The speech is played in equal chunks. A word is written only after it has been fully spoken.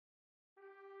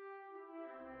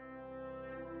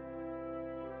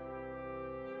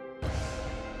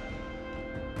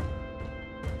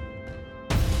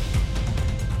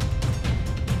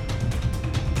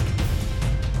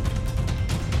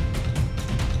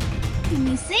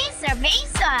me say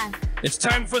cerveza. It's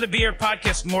time for the beer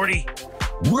podcast, Morty.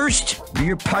 Worst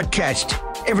beer podcast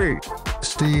ever.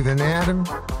 Steve and Adam,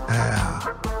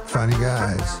 funny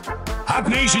guys. Hop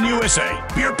Nation USA,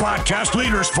 beer podcast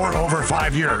leaders for over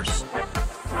 5 years.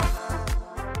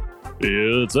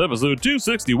 It's episode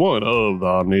 261 of the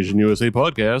Hop Nation USA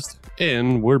podcast,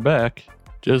 and we're back.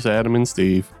 Just Adam and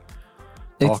Steve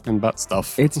talking about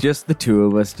stuff. It's just the two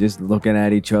of us just looking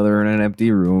at each other in an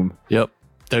empty room. Yep,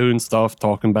 doing stuff,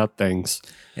 talking about things.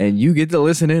 And you get to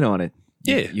listen in on it.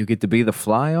 Yeah. You get to be the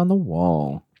fly on the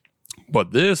wall.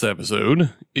 But this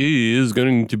episode is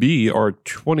going to be our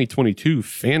 2022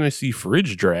 Fantasy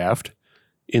Fridge Draft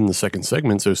in the second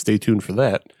segment, so stay tuned for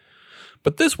that.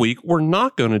 But this week, we're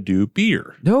not going to do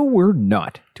beer. No, we're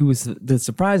not. To the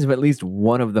surprise of at least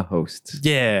one of the hosts.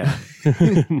 Yeah.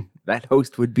 That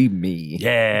host would be me.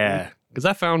 Yeah. Because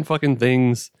I found fucking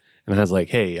things, and I was like,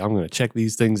 hey, I'm going to check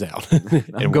these things out.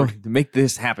 I'm going to make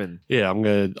this happen. Yeah, I'm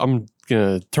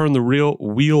gonna turn the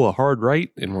wheel a hard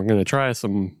right, and we're gonna try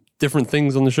some different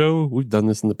things on the show. We've done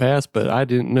this in the past, but I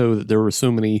didn't know that there were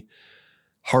so many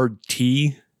hard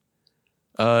tea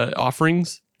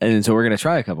offerings. And so we're going to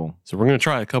try a couple. So we're gonna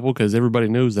try a couple because everybody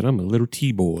knows that I'm a little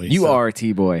tea boy. You are a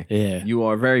tea boy. Yeah. You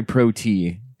are very pro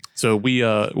tea. So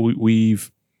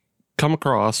we've come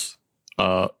across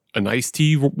an iced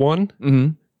tea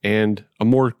one and a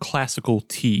more classical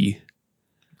tea.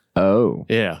 Oh.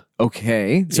 Yeah.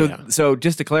 Okay. So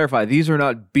just to clarify, these are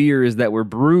not beers that were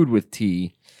brewed with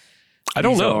tea. I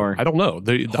don't These know. are I don't know.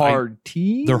 Hard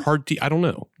tea? They're hard tea. I don't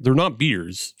know. They're not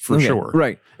beers for Okay, sure.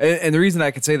 Right. And the reason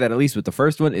I could say that, at least with the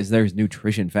first one, is there's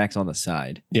nutrition facts on the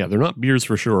side. Yeah, they're not beers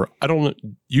for sure. I don't know.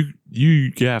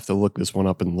 You have to look this one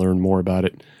up and learn more about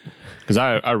it because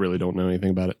I really don't know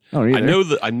anything about it. Oh, either.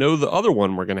 I know the other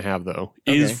one we're gonna have though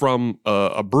is from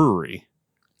a brewery.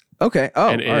 Okay. Oh,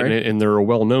 and, all right. and they're a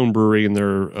well-known brewery and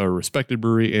they're a respected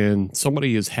brewery, and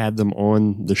somebody has had them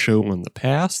on the show in the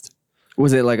past.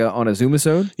 Was it like on a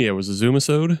Zoomisode? Yeah, it was a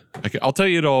Zoomisode. I'll tell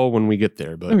you it all when we get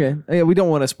there. But Okay. Yeah, we don't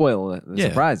want to spoil the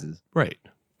surprises. Right.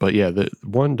 But yeah, the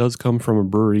one does come from a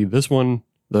brewery. This one,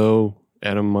 though,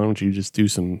 Adam, why don't you just do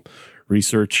some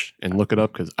research and look it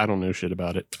up because I don't know shit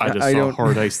about it. I just saw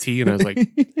hard iced tea and I was like,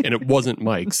 and it wasn't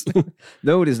Mike's.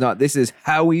 No, it is not. This is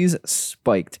Howie's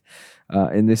Spiked.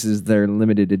 And this is their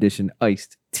limited edition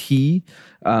iced tea.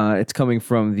 It's coming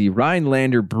from the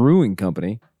Rhinelander Brewing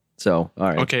Company. So, all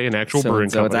right. Okay, an actual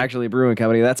brewing company. So it's actually a brewing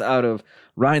company. That's out of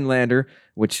Rhinelander,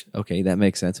 which, okay, that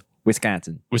makes sense.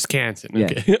 Wisconsin. Yeah.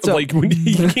 Okay. So, like,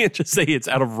 you can't just say it's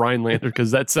out of Rhinelander because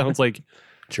that sounds like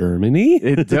Germany.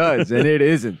 It does, and it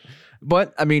isn't.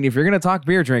 But, I mean, if you're going to talk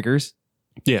beer drinkers,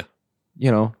 yeah,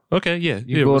 you know. Okay, yeah.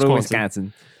 You go to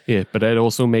Wisconsin. Yeah, but that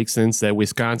also makes sense that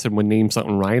Wisconsin would name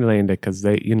something Rhinelander because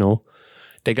they,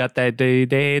 they got that,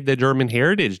 the German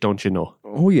heritage, don't you know?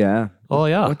 Oh, yeah. Oh,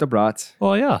 yeah. With the brats.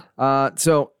 Oh, yeah.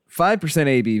 So 5%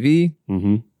 ABV.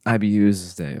 Mm-hmm.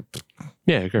 IBUs.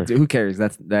 Yeah, sure. Who cares?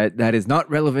 That is not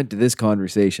relevant to this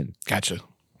conversation. Gotcha.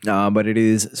 But it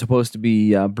is supposed to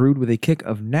be brewed with a kick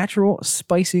of natural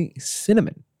spicy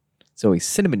cinnamon. So a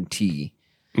cinnamon tea.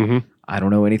 Mm-hmm. I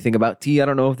don't know anything about tea. I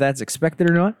don't know if that's expected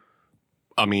or not.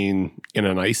 I mean, in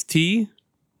an iced tea,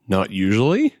 not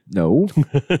usually. No,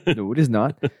 no, it is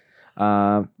not.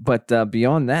 But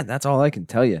beyond that, that's all I can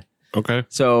tell you. Okay.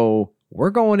 So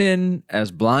we're going in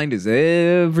as blind as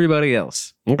everybody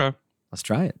else. Okay. Let's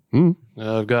try it.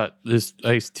 I've got this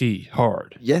iced tea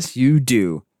hard. Yes, you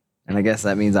do. And I guess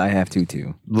that means I have to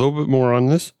too. A little bit more on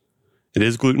this. It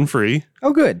is gluten-free.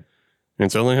 Oh, good. And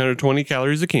it's only 120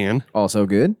 calories a can. Also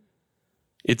good.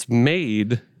 It's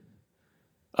made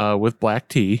with black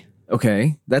tea.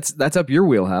 Okay. That's up your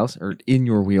wheelhouse, or in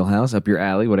your wheelhouse, up your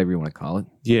alley, whatever you want to call it.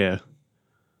 Yeah.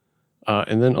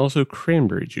 And then also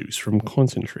cranberry juice from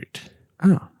concentrate.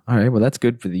 Oh, all right. Well, that's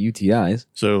good for the UTIs.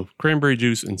 So cranberry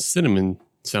juice and cinnamon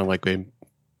sound like they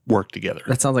work together.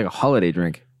 That sounds like a holiday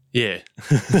drink. Yeah.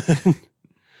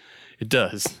 It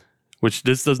does. Which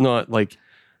this does not, like,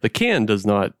 the can does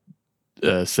not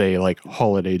say, like,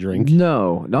 holiday drink.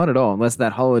 No, not at all, unless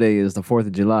that holiday is the 4th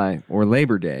of July or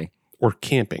Labor Day. Or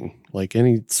camping, like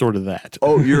any sort of that.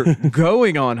 Oh, you're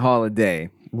going on holiday.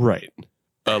 Right.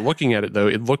 Looking at it, though,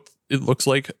 it looks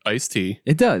like iced tea.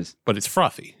 It does. But it's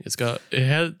frothy. It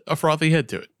had a frothy head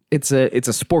to it. It's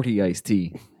a sporty iced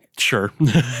tea. Sure.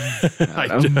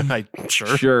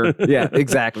 Sure. Sure. Yeah,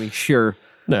 exactly. Sure.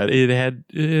 No, it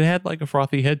had like a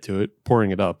frothy head to it, pouring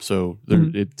it up. So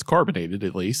it's carbonated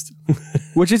at least.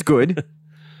 Which is good.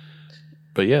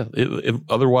 But yeah,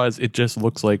 otherwise it just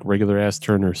looks like regular ass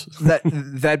Turners.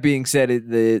 That being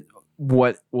said,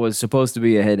 what was supposed to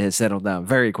be a head has settled down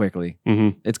very quickly.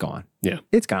 Mm-hmm. It's gone. Yeah.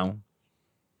 It's gone.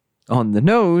 on the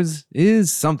nose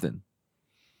is something.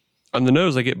 On the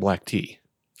nose, I get black tea.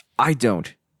 I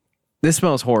don't. This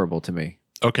smells horrible to me.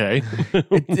 Okay.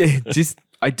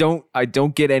 I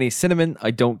don't get any cinnamon.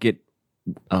 I don't get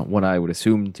what I would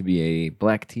assume to be a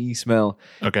black tea smell.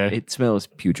 Okay. It smells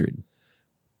putrid.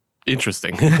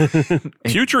 Interesting.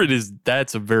 Putrid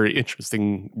that's a very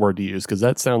interesting word to use because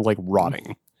that sounds like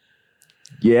rotting.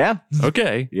 Yeah.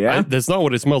 Okay. Yeah. That's not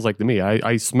what it smells like to me.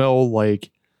 I smell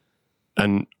like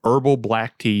an herbal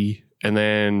black tea and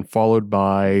then followed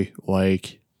by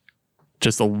like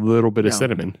just a little bit of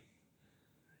cinnamon.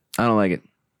 I don't like it.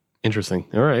 Interesting.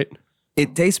 All right.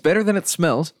 It tastes better than it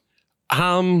smells.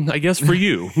 I guess for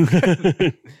you.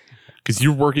 Because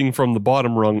you're working from the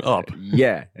bottom rung up.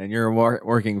 Yeah. And you're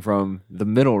working from the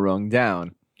middle rung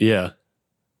down. Yeah.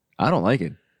 I don't like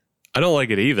it. I don't like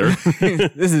it either.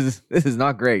 This is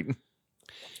not great.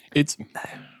 It's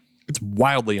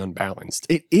wildly unbalanced.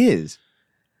 It is.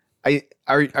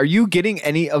 Are you getting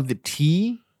any of the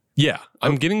tea? Yeah,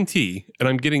 I'm getting tea, and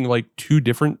I'm getting like two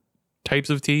different types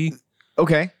of tea.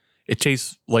 Okay. It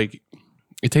tastes like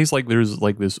there's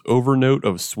like this overnote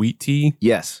of sweet tea,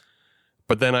 Yes.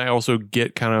 but then I also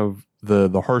get kind of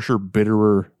the harsher,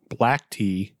 bitterer black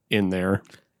tea in there,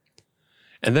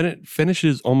 and then it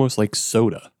finishes almost like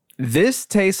soda. This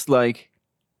tastes like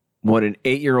what an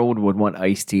 8-year-old would want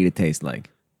iced tea to taste like.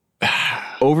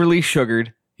 Overly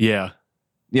sugared. Yeah,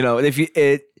 You know, if you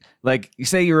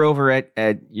say you're over at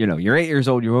you're 8 years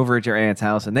old, you're over at your aunt's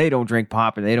house and they don't drink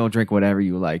pop and they don't drink whatever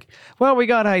you like. Well, we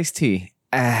got iced tea.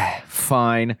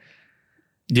 Fine.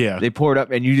 yeah, They pour it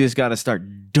up and you just got to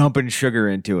start dumping sugar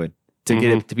into it to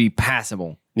get it to be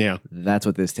passable. yeah, That's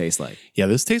what this tastes like. yeah.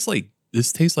 This tastes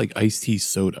like iced tea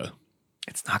soda.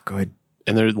 It's not good.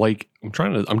 And they're like, I'm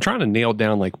trying to nail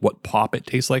down like what pop it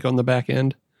tastes like on the back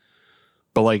end,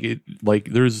 but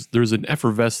there's an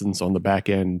effervescence on the back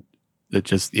end that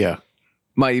just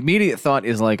My immediate thought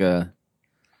is like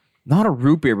not a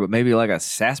root beer, but maybe like a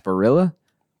sarsaparilla.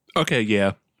 Okay,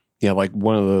 yeah, like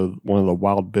one of the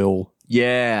Wild Bill,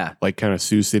 Yeah, like kind of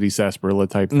Sioux City sarsaparilla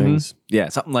type things. yeah,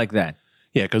 something like that.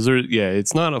 Yeah, because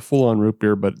it's not a full on root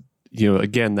beer, but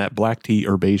again that black tea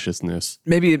herbaceousness.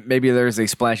 Maybe there's a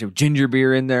splash of ginger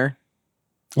beer in there.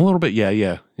 A little bit,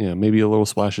 yeah. Maybe a little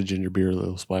splash of ginger beer, a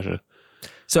little splash of.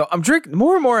 So I'm drinking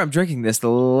more and more. I'm drinking this, the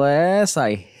less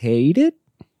I hate it.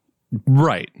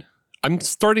 Right. I'm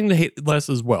starting to hate it less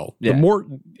as well. Yeah. The more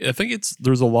I think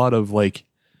there's a lot of like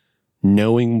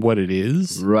knowing what it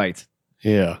is. Right.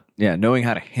 Yeah. Yeah. Knowing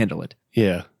how to handle it.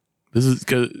 Yeah. This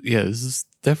is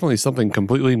definitely something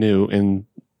completely new, and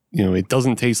it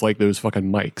doesn't taste like those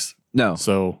fucking mics. No.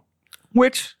 So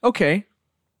Which okay.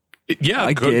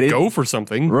 I get it. Go for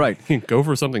something. Right. Go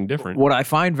for something different. What I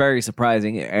find very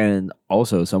surprising and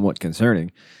also somewhat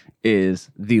concerning is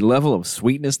the level of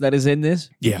sweetness that is in this.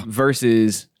 Yeah.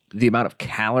 Versus the amount of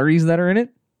calories that are in it.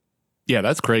 Yeah,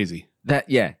 that's crazy.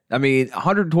 I mean,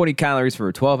 120 calories for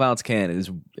a 12-ounce can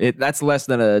that's less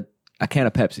than a can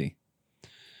of Pepsi.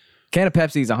 Can of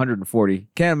Pepsi is 140.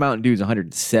 Can of Mountain Dew is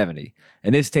 170.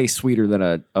 And this tastes sweeter than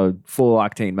a full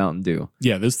octane Mountain Dew.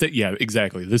 Yeah,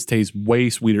 exactly. This tastes way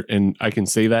sweeter, and I can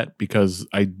say that because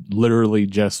I literally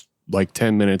just like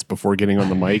 10 minutes before getting on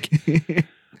the mic,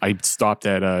 I stopped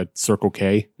at Circle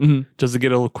K just to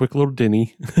get a quick little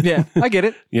dinny. Yeah, I get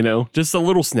it. Just a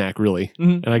little snack, really.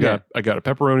 And I got a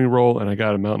pepperoni roll and I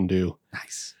got a Mountain Dew.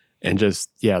 Nice. And just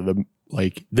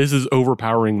this is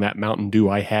overpowering that Mountain Dew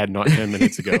I had not 10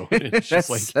 minutes ago. It's just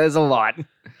That says a lot.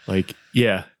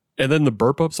 Yeah. And then the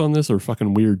burp ups on this are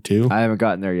fucking weird too. I haven't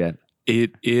gotten there yet.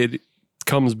 It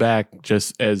comes back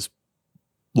just as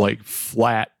like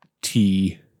flat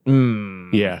tea.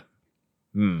 Yeah.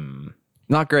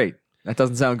 Not great. That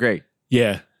doesn't sound great.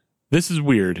 Yeah. This is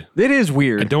weird. It is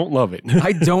weird. I don't love it.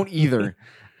 I don't either.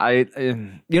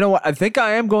 You know what? I think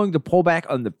I am going to pull back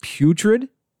on the putrid.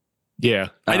 Yeah.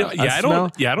 I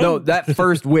don't. No, that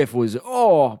first whiff was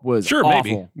Sure,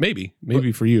 awful. maybe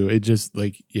for you. It just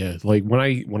like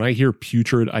when I hear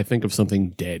putrid, I think of something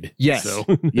dead. Yes. So.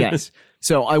 Yes.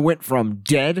 So I went from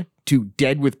dead to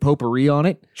dead with potpourri on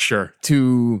it Sure.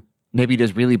 to maybe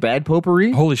just really bad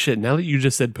potpourri. Holy shit! Now that you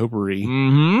just said potpourri,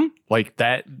 like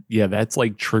that, that's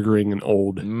like triggering an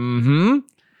old.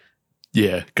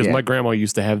 Yeah, because my grandma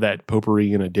used to have that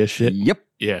potpourri in a dish. Shit. Yep.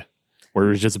 Yeah, where it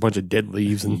was just a bunch of dead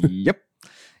leaves and. Yep.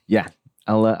 Yeah.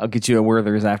 I'll get you a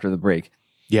Werther's after the break.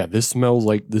 Yeah, this smells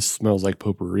like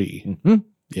potpourri.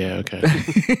 Yeah, okay.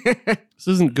 This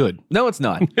isn't good. No, it's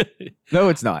not. No,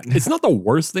 it's not. It's not the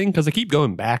worst thing because I keep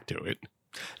going back to it.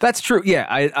 That's true. Yeah,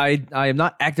 I am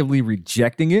not actively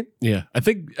rejecting it. Yeah, I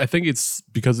think it's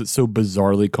because it's so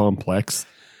bizarrely complex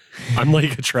I'm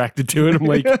like attracted to it. I'm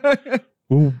like,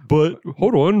 well, but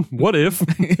hold on. What if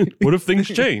things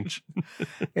change?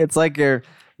 It's like you're,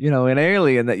 an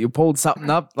alien that you pulled something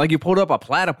up, like you pulled up a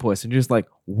platypus and you're just like,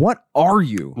 what are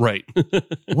you? Right.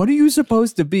 What are you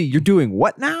supposed to be? You're doing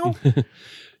what now?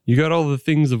 You got all the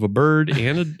things of a bird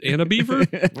and a beaver?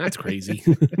 That's crazy.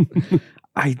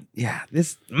 Yeah,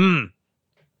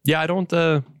 I don't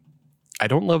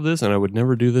love this and I would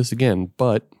never do this again,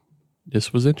 but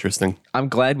this was interesting. I'm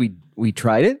glad we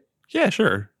tried it. Yeah,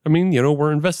 sure. I mean,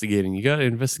 we're investigating. You got to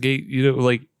investigate,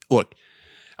 look,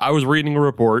 I was reading a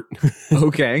report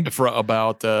Okay.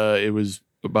 about it was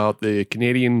about the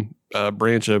Canadian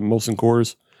branch of Molson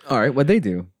Coors. All right. What'd they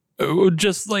do?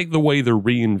 Just like the way they're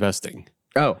reinvesting.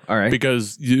 Oh, all right.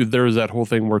 Because there was that whole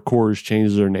thing where Coors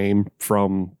changed their name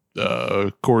from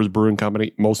Coors Brewing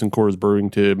Company, Molson Coors Brewing,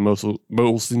 to Molson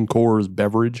Coors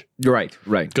Beverage. Right.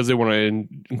 Because they want to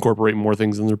incorporate more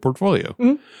things in their portfolio.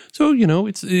 Mm-hmm. So,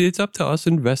 it's up to us to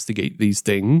investigate these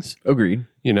things. Agreed.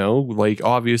 Like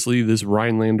obviously this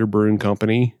Rhinelander Brewing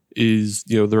Company is,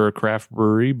 they're a craft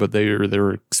brewery, but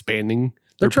they're expanding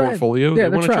their portfolio. Yeah,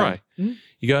 they want to try. Mm-hmm.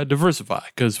 You got to diversify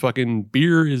because fucking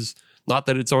beer is not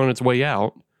that it's on its way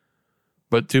out,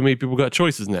 but too many people got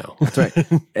choices now. That's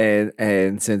right.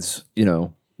 and since,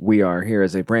 we are here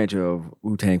as a branch of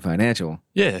Wu-Tang Financial,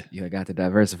 Yeah, you got to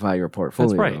diversify your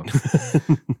portfolio. that's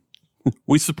right.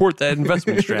 We support that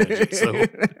investment strategy. So,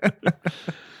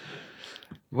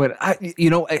 But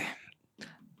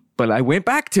but I went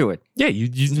back to it. yeah, you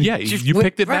went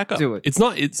picked it back back up. to it.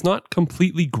 It's not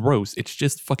completely gross. It's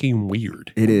just fucking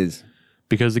weird It is.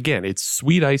 because again, it's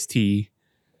sweet iced tea,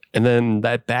 and then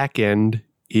that back end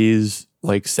is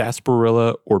like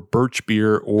sarsaparilla or birch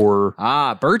beer or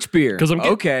Birch beer.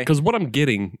 Okay. Because what I'm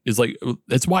getting is like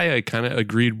that's why I kind of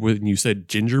agreed when you said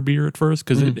ginger beer at first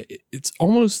because it's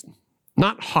almost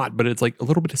not hot, but it's like a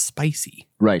little bit of spicy.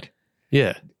 Right.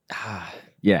 Yeah.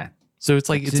 Yeah. So it's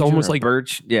like it's Ginger almost or like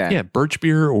birch. Yeah. yeah, birch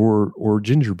beer or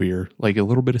ginger beer, like a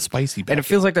little bit of spicy. And it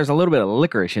feels like there's a little bit of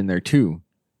licorice in there too.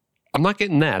 I'm not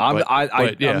getting that. On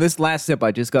yeah. this last sip,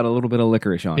 I just got a little bit of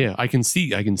licorice on. Yeah, I can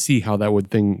see how that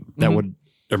would would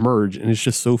emerge, and it's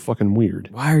just so fucking weird.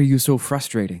 Why are you so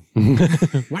frustrating?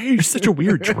 Why are you such a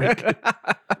weird drink? I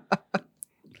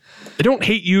don't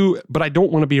hate you, but I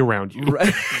don't want to be around you.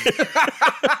 Right.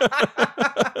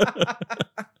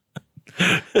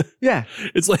 Yeah.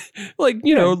 It's like like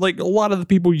a lot of the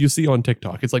people you see on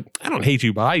TikTok. It's like, I don't hate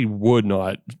you, but I would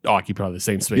not occupy the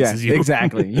same space Yeah, as you.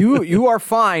 exactly. You are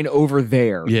fine over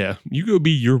there. Yeah, you go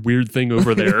be your weird thing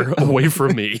over there, away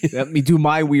from me. Let me do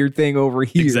my weird thing over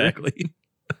here. Exactly.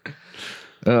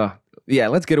 Yeah,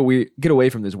 let's get away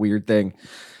from this weird thing.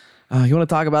 You want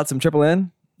to talk about some Triple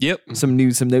N? Yep. Some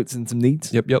news, some notes, and some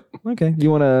needs? Yep. Okay.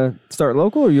 You want to start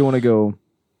local or you want to go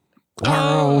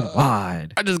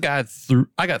worldwide?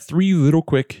 I got three little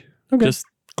quick, just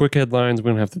quick headlines.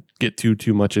 We don't have to get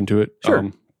too much into it.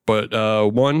 Sure. But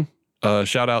one,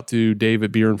 shout out to Dave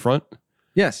at Beer in Front.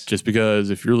 Yes. Just because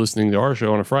if you're listening to our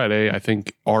show on a Friday, I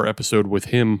think our episode with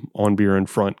him on Beer in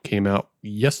Front came out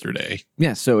yesterday.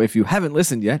 Yeah. So if you haven't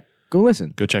listened yet, go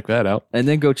listen. Go check that out. And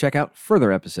then go check out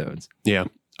further episodes. Yeah.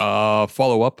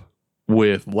 Follow up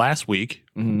with last week.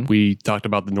 Mm-hmm. We talked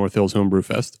about the North Hills Homebrew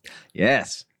Fest.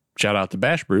 Yes. Shout out to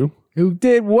Bash Brew. Who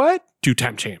did what?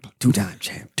 2-time champ. 2-time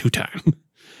champ. 2-time.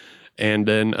 And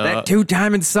then that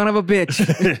 2-timing son of a bitch.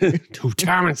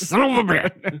 2-timing son of a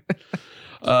bitch.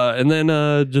 And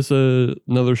then just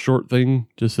another short thing,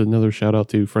 just another shout out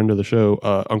to friend of the show,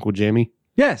 Uncle Jamie.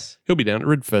 Yes. He'll be down at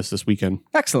Ridfest this weekend.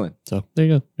 Excellent. So there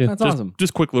you go. Yeah, That's awesome.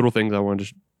 Just quick little things I wanted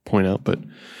to point out. But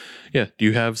yeah, do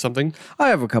you have something? I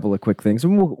have a couple of quick things,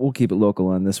 and we'll keep it local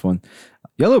on this one.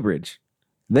 Yellow Bridge.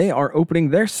 They are opening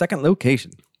their second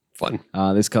location. Fun.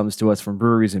 This comes to us from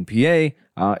breweries in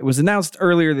PA. It was announced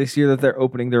earlier this year that they're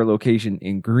opening their location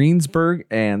in Greensburg,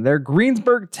 and their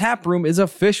Greensburg tap room is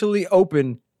officially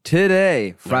open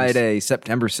today, Friday,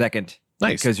 September 2nd.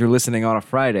 Nice. Because you're listening on a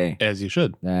Friday. As you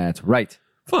should. That's right.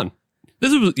 Fun.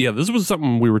 This was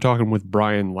something we were talking with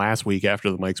Brian last week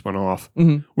after the mics went off.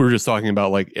 Mm-hmm. We were just talking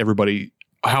about like everybody,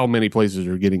 how many places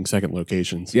are getting second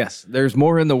locations. Yes, there's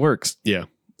more in the works. Yeah.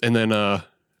 And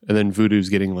then Voodoo's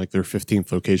getting like their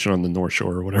 15th location on the North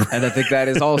Shore or whatever. And I think that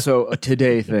is also a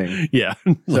today thing. Yeah.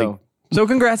 So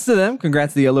congrats to them.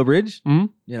 Congrats to Yellow Bridge.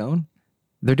 Mm-hmm.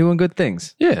 They're doing good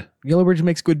things. Yeah. Yellow Bridge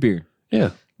makes good beer. Yeah.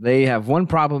 They have one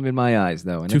problem in my eyes,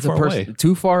 though. And Too it's far away.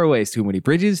 Too far away. It's too many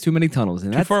bridges, too many tunnels.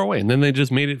 And Too far away. And then they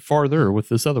just made it farther with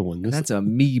this other one. That's a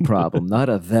me problem, not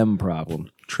a them problem.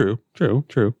 True.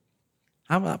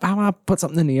 How about I put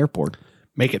something in the airport?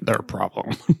 Make it their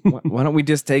problem. Why don't we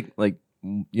just take, like,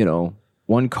 one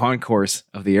one concourse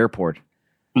of the airport.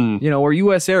 Mm. You know, where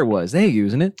U.S. Air was. They ain't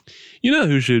using it. You know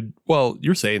who should? Well,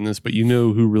 you're saying this, but you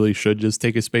know who really should just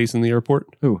take a space in the airport?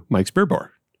 Who? Mike's Beer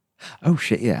Bar. Oh,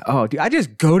 shit, yeah. Oh, dude, I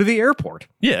just go to the airport.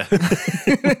 Yeah.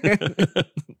 I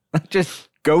just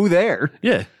go there.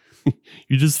 Yeah.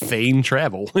 You just feign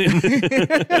travel.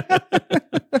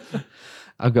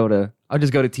 I'll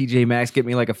just go to TJ Maxx, get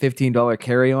me like a $15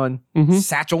 carry-on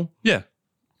satchel. Yeah.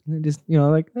 And then just,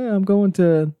 like, I'm going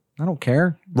to, I don't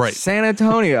care. Right. San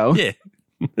Antonio. Yeah.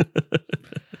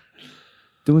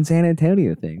 Doing San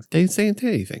Antonio things. They ain't saying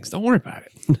things. Don't worry about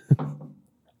it.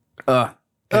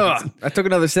 I took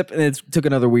another sip and it took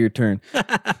another weird turn.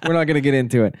 We're not going to get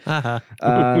into it. We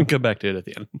can come back to it at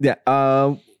the end. Yeah.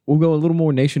 We'll go a little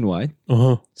more nationwide.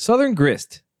 Uh-huh. Southern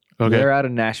Grist. Okay. They're out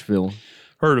of Nashville,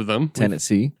 Heard of them.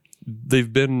 Tennessee.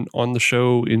 They've been on the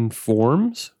show in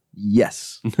forms.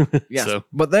 Yes. Yes. So-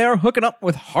 But they are hooking up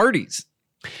with Hardee's.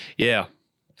 Yeah.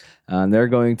 And they're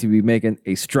going to be making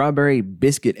a strawberry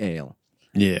biscuit ale.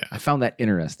 Yeah. I found that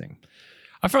interesting.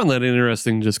 I found that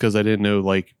interesting just because I didn't know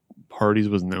like Hardee's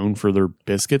was known for their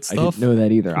biscuit I stuff. didn't know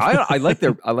that either. I like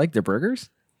their burgers.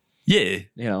 Yeah.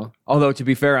 Although to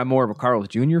be fair, I'm more of a Carl's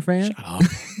Jr. fan. Shut up.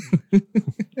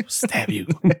 Stab you.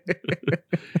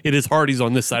 It is Hardee's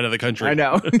on this side of the country. I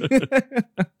know.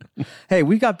 Hey,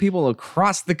 we got people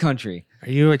across the country. Are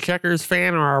you a Checkers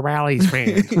fan or a Rallies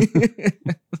fan?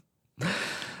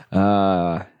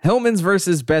 Hellman's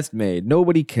versus Best Made.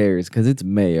 Nobody cares because it's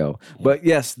mayo. But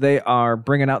yes, they are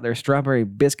bringing out their strawberry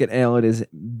biscuit ale. It is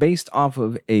based off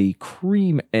of a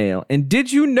cream ale. And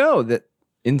did you know that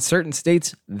in certain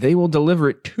states, they will deliver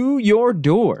it to your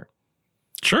door?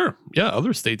 Sure. Yeah,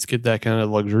 other states get that kind of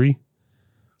luxury.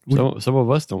 Some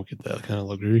of us don't get that kind of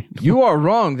luxury. You are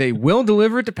wrong. They will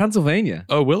deliver it to Pennsylvania.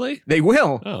 Oh, will they? They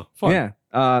will. Oh, fun.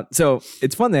 Yeah. So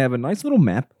it's fun. They have a nice little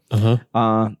map.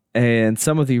 Uh-huh. And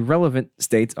some of the relevant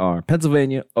states are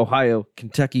Pennsylvania, Ohio,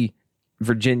 Kentucky,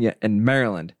 Virginia, and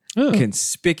Maryland. Oh.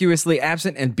 Conspicuously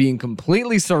absent and being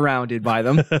completely surrounded by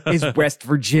them is West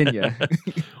Virginia.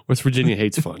 West Virginia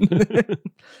hates fun.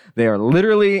 They are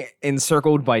literally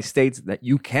encircled by states that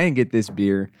you can get this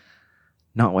beer,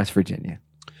 not West Virginia.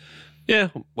 Yeah,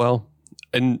 well,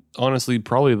 and honestly,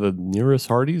 probably the nearest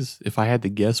Hardee's, if I had to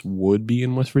guess, would be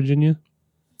in West Virginia.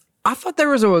 I thought there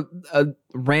was a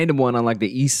random one on like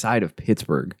the east side of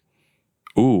Pittsburgh.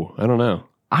 Ooh, I don't know.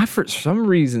 For some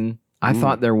reason, I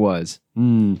thought there was.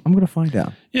 I'm going to find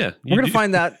out. Yeah. We're going to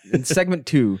find that in segment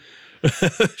 2.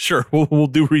 Sure, we'll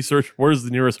do research. Where's the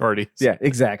nearest Hardee's? Yeah,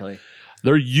 exactly.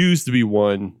 There used to be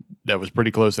one that was pretty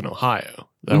close in Ohio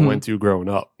that I went to growing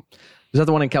up. Is that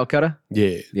the one in Calcutta?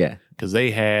 Yeah. Yeah. Because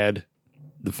they had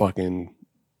the Ghostbusters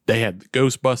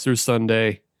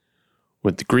sundae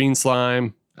with the green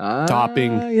slime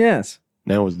topping. Yes.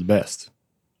 That was the best.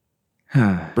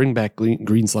 Bring back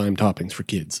green slime toppings for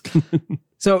kids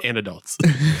So and adults.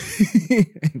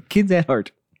 kids at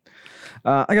heart.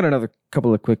 I got another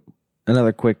couple of quick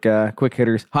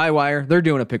hitters. Highwire, they're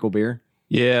doing a pickle beer.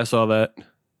 Yeah, I saw that.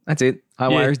 That's it.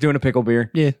 Highwire's doing a pickle beer.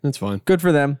 Yeah, that's fine. Good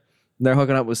for them. They're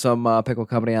hooking up with some pickle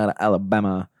company out of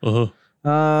Alabama.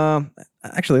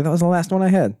 Actually, that was the last one I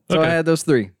had. So Okay. I had those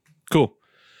 3. Cool.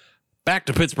 Back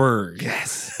to Pittsburgh.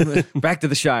 Yes. Back to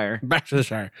the Shire. Back to the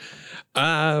Shire.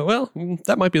 Well,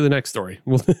 that might be the next story.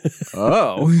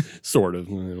 Oh. Sort of.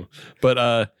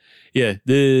 But yeah,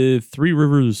 the Three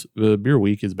Rivers Beer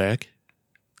Week is back.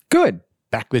 Good.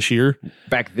 Back this year.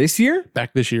 Back this year?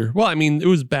 Back this year. Well, I mean, it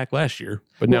was back last year,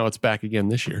 but now it's back again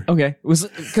this year. Okay. It was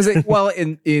because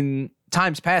in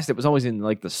times past it was always in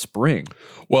like the spring.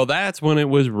 Well, that's when it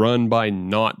was run by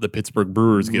not the Pittsburgh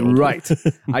Brewers Guild. Right.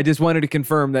 I just wanted to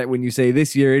confirm that when you say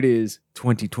this year, it is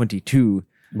 2022.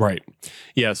 Right.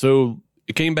 Yeah. So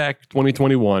it came back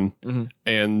 2021,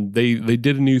 and they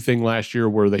did a new thing last year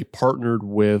where they partnered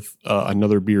with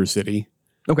another beer city.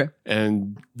 Okay.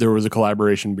 And there was a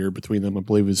collaboration beer between them. I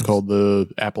believe it was called the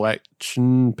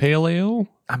Appalachian Pale Ale.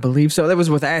 I believe so. That was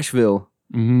with Asheville.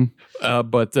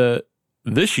 But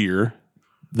this year,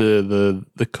 the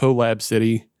collab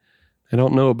city, I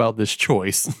don't know about this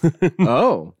choice.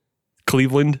 Oh.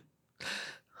 Cleveland.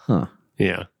 Huh.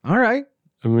 Yeah. All right.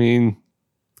 I mean,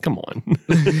 come on.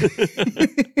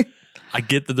 I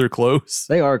get that they're close,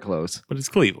 They are close. but it's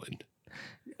Cleveland.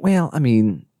 Well, I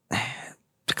mean,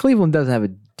 Cleveland does have a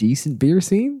decent beer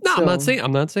scene. No, so-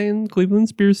 I'm not saying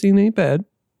Cleveland's beer scene ain't bad.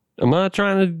 I'm not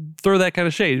trying to throw that kind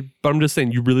of shade, but I'm just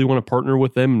saying you really want to partner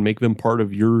with them and make them part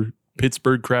of your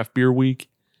Pittsburgh Craft Beer Week.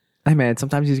 Hey, man,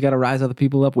 sometimes you just got to rise other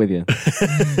people up with you.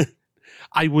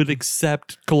 I would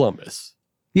accept Columbus.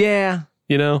 Yeah.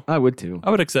 You know, I would too. I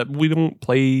would accept. We don't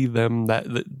play them that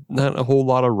not a whole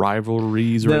lot of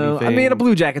rivalries or anything. I mean, a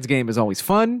Blue Jackets game is always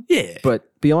fun. Yeah,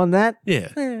 But beyond that, yeah,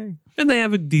 and they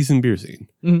have a decent beer scene.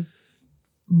 Mhm.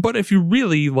 But if you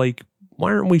really like,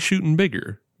 why aren't we shooting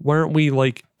bigger? Why aren't we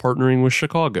like partnering with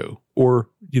Chicago or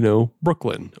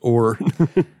Brooklyn or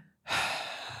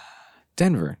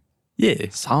Denver, yeah,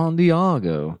 San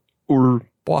Diego, or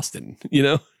Boston?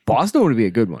 Boston would be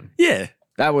a good one. Yeah.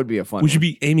 That would be a fun We one. should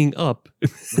be aiming up,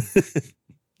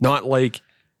 not like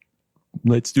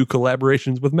let's do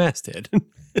collaborations with Masthead.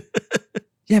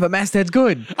 Yeah, but Masthead's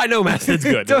good. I know Masthead's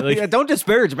good. Don't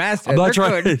disparage Masthead. I'm not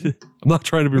They're trying. good. I'm not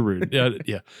trying to be rude.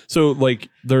 Yeah. So like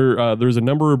there's a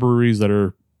number of breweries that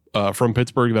are from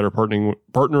Pittsburgh that are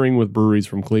partnering with breweries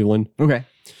from Cleveland. Okay.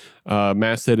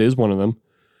 Masthead is one of them.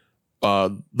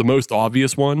 The most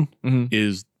obvious one Mhm.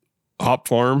 is Hop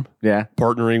Farm Yeah.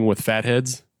 partnering with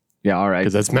Fatheads. Yeah. All right.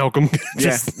 Because that's Malcolm.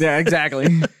 Yeah. Exactly.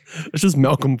 It's just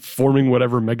Malcolm forming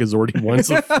whatever Megazord he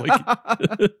wants of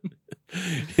like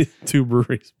two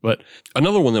breweries. But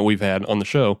another one that we've had on the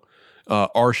show,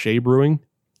 R. Shea Brewing.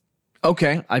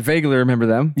 Okay. I vaguely remember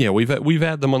them. Yeah, we've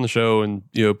had them on the show, and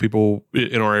people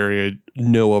in our area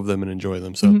know of them and enjoy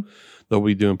them. So they'll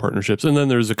be doing partnerships, and then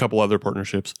there's a couple other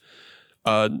partnerships.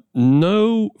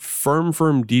 No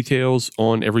firm details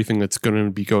on everything that's going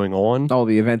to be going on. All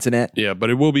the events in it. Yeah, but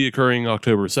it will be occurring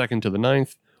October 2nd to the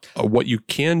 9th. What you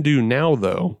can do now,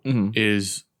 though,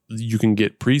 is you can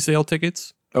get pre-sale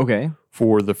tickets Okay.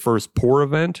 for the first pour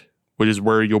event, which is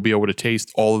where you'll be able to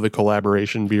taste all of the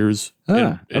collaboration beers.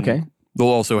 And Okay. they'll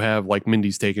also have like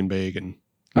Mindy's Take and Bake and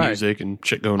All right. music and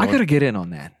shit going I on. gotta get in on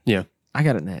that. Yeah. I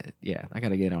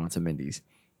gotta get on some indies.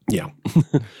 Yeah.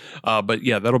 But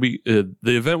yeah, that'll be the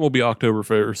event will be October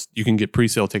 1st. You can get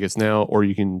pre-sale tickets now, or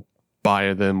you can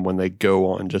buy them when they go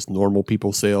on just normal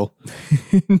people sale.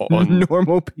 on,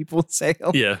 Normal people sale.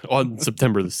 yeah, on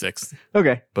September the 6th.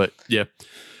 Okay. But yeah.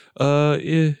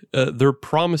 They're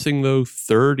promising though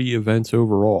 30 events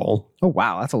overall. Oh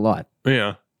wow, that's a lot.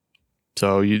 Yeah.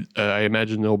 So I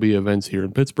imagine there'll be events here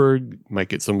in Pittsburgh. Might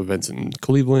get some events in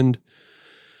Cleveland.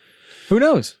 Who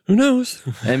knows? Who knows?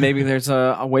 And maybe there's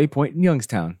a waypoint in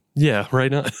Youngstown. Yeah, right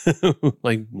now.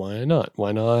 Like, why not?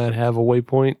 Why not have a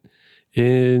waypoint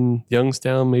in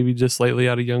Youngstown, maybe just slightly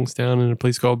out of Youngstown in a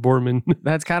place called Boardman?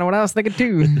 That's kind of what I was thinking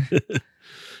too.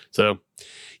 So,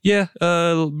 yeah,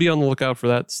 be on the lookout for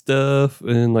that stuff.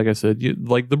 And like I said,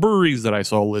 like the breweries that I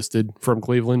saw listed from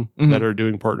Cleveland that are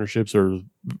doing partnerships are,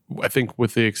 I think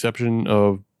with the exception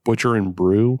of Butcher and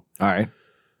Brew, All right.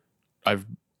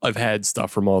 I've had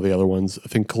stuff from all the other ones. I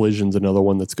think Collision's another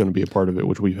one that's going to be a part of it,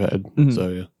 which we've had. So,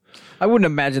 yeah. I wouldn't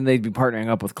imagine they'd be partnering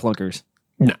up with clunkers.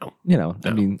 No.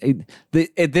 I mean,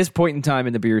 at this point in time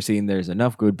in the beer scene, there's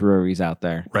enough good breweries out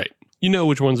there. Right. You know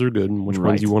which ones are good and which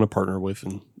ones you want to partner with.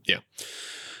 And yeah.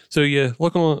 So, yeah,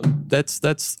 look on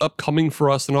that's upcoming for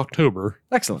us in October.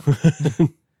 Excellent.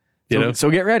 know? So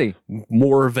get ready.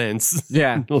 More events.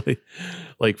 Yeah.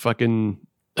 like fucking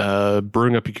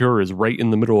Brewing Up Your Cure is right in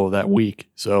the middle of that week.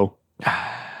 So,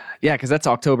 Yeah, because that's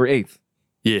October 8th.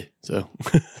 yeah. So,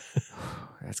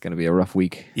 That's going to be a rough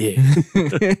week. yeah.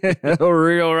 A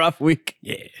real rough week.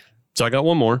 Yeah. So, I got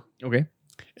one more. Okay.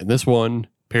 And this one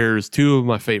pairs two of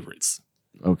my favorites,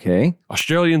 Okay.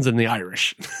 Australians and the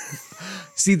Irish.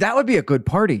 See, that would be a good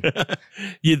party.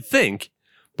 You'd think,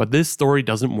 but this story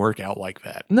doesn't work out like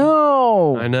that.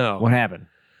 No. I know. What happened?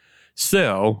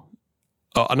 So,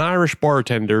 an Irish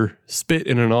bartender spit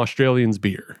in an Australian's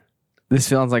beer. This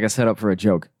sounds like a setup for a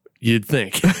joke. You'd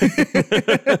think.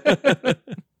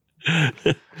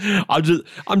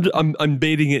 I'm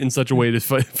baiting it in such a way to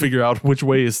figure out which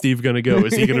way is Steve going to go.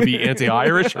 Is he going to be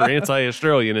anti-Irish or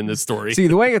anti-Australian in this story? See,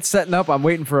 the way it's setting up, I'm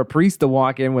waiting for a priest to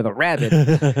walk in with a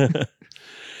rabbit.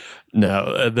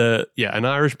 No, an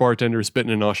Irish bartender spit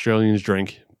in an Australian's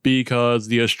drink because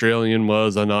the Australian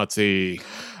was a Nazi.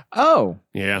 Oh.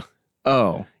 Yeah.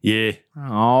 Oh. Yeah.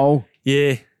 Oh.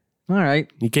 Yeah. All right.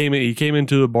 He came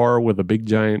into the bar with a big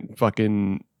giant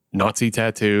fucking Nazi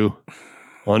tattoo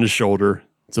on his shoulder.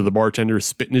 So the bartender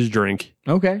spit in his drink.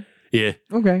 Okay. Yeah.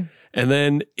 Okay. And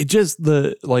then it just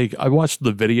I watched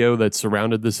the video that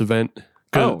surrounded this event.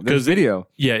 There's video.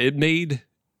 Yeah,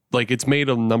 it's made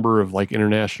a number of like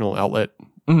international outlet.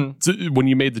 Mm-hmm. So when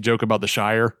you made the joke about the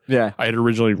Shire, Yeah. I had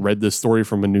originally read this story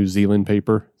from a New Zealand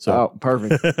paper. So, Oh,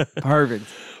 perfect. Perfect.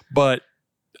 but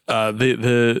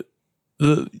the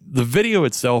video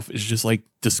itself is just like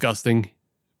disgusting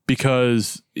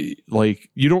because like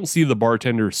you don't see the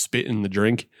bartender spit in the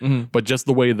drink, but just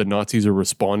the way the Nazis are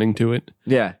responding to it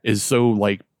Yeah. is so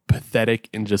like pathetic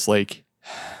and just like,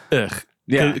 ugh.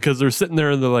 Yeah. Because they're sitting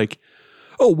there and they're like,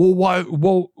 oh, well, why?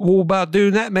 Well, what about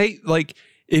doing that, mate? Like,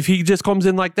 if he just comes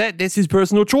in like that, that's his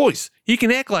personal choice. He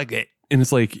can act like that. And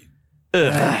it's like,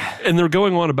 ugh. And they're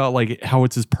going on about like how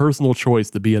it's his personal choice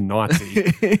to be a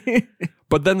Nazi.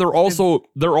 But then they're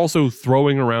also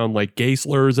throwing around like gay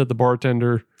slurs at the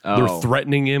bartender. Oh. They're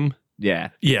threatening him. Yeah.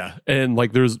 Yeah. And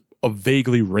like there's a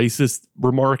vaguely racist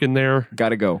remark in there.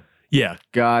 Gotta go. Yeah.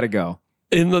 Gotta go.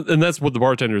 And that's what the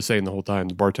bartender is saying the whole time.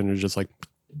 The bartender's just like,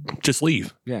 just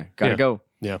leave. Yeah. Gotta Yeah. go.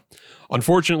 Yeah.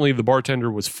 Unfortunately, the bartender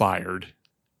was fired.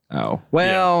 Oh.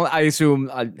 Well, I assume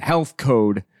a health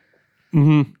code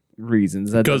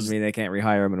reasons. That 'Cause- doesn't mean they can't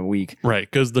rehire him in a week. Right.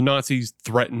 Because the Nazis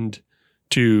threatened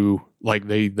to, like,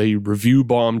 they review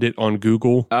bombed it on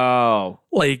Google. Oh.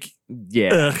 Like,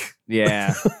 Yeah. ugh.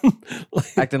 Yeah.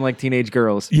 Like, Acting like teenage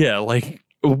girls. yeah, like,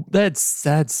 that's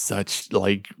such,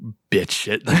 like, bitch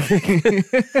shit.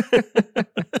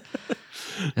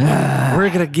 We're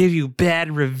going to give you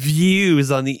bad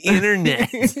reviews on the internet.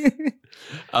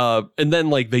 And then,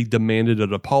 like, they demanded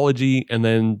an apology. And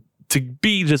then to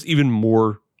be just even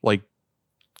more, like,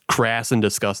 crass and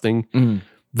disgusting,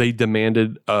 they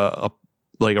demanded a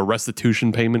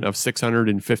restitution payment of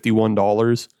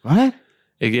 $651. What?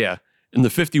 Yeah. And the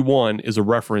 51 is a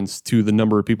reference to the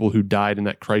number of people who died in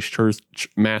that Christchurch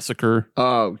massacre.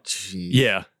 Oh, jeez.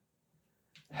 Yeah.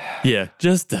 Yeah.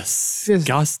 Just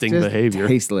disgusting behavior.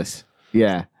 Tasteless.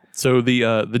 Yeah. So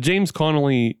the James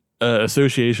Connolly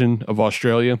Association of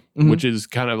Australia, which is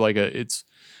kind of like it's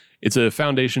a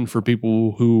foundation for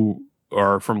people who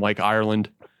are from like Ireland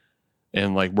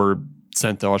and like were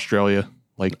sent to Australia.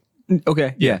 Like,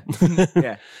 Okay. Yeah.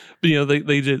 Yeah. but, you know,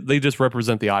 they just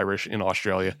represent the Irish in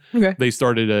Australia. Okay. They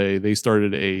started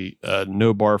a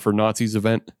No Bar for Nazis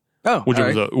event, Oh, which all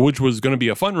was right. which was going to be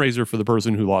a fundraiser for the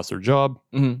person who lost their job.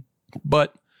 Mhm.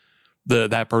 But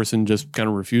that person just kind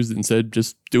of refused it and said,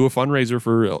 just do a fundraiser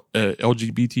for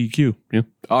LGBTQ. Yeah.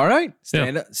 All right.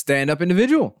 Stand up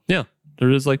individual. Yeah.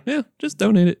 They're just like, yeah, just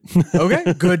donate it.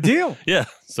 Okay. Good deal. Yeah.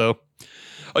 So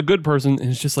a good person.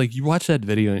 And it's just like, you watch that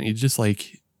video and it's just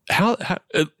like, how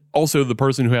also the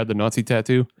person who had the Nazi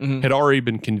tattoo had already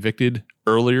been convicted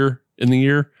earlier in the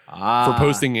year for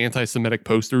posting anti-Semitic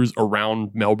posters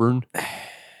around Melbourne.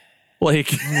 Like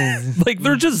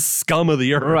they're just scum of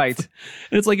the earth. Right.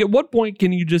 And it's like, at what point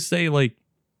can you just say like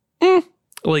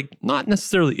not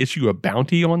necessarily issue a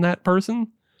bounty on that person,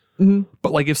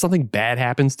 but like if something bad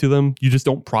happens to them, you just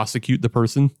don't prosecute the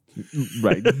person.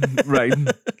 Right. Right.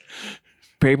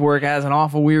 Paperwork has an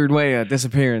awful weird way of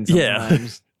disappearing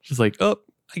sometimes. Just like, oh,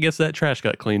 I guess that trash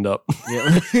got cleaned up.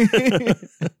 Yeah.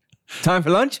 Time for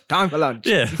lunch? Time for lunch.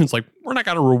 Yeah. It's like, we're not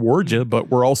going to reward you, but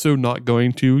we're also not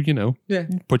going to, Yeah.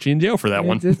 put you in jail for that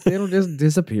one. It'll just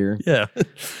disappear. Yeah.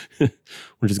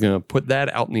 We're just going to put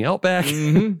that out in the outback.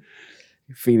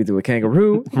 Feed it to a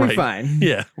kangaroo. It'll be fine.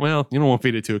 Yeah. Well, you don't want to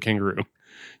feed it to a kangaroo.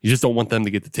 You just don't want them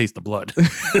to get the taste of blood.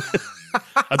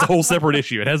 That's a whole separate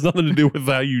issue. It has nothing to do with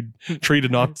how you treat a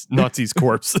Nazi's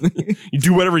corpse. You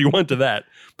do whatever you want to that,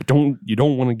 but you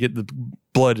don't want to get the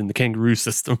blood in the kangaroo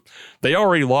system. They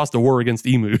already lost a war against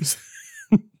emus.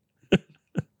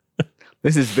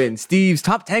 This has been Steve's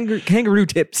top kangaroo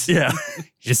tips. Yeah.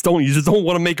 You just don't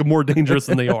want to make them more dangerous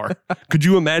than they are. Could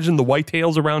you imagine the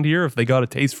whitetails around here if they got a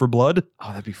taste for blood? Oh,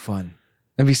 that'd be fun.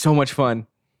 That'd be so much fun.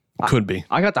 Could be.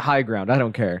 I got the high ground. I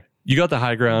don't care. You got the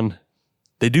high ground.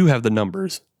 They do have the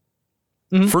numbers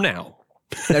for now.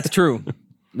 That's true.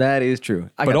 That is true.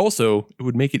 But also, it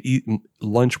would make it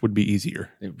lunch would be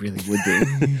easier it really would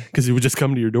be. because it would just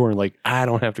come to your door and like, I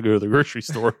don't have to go to the grocery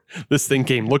store. This thing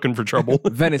came looking for trouble.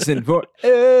 Venison for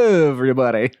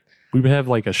everybody. We would have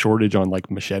like a shortage on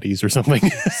like machetes or something.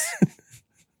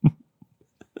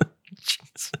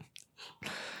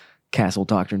 Castle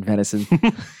Doctrine venison.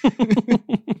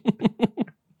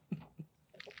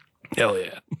 Hell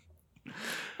yeah.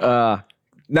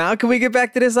 Now can we get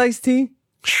back to this iced tea?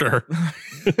 Sure.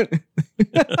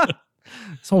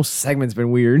 This whole segment's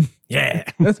been weird. Yeah.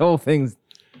 This whole thing's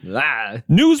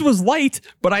News was light,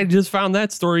 but I just found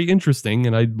that story interesting,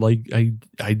 and I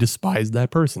despised that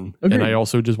person, Agreed. and I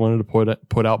also just wanted to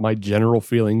put out my general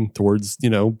feeling towards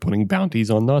putting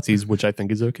bounties on Nazis, which I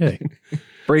think is okay.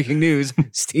 breaking news.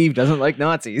 Steve doesn't like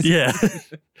Nazis. Yeah.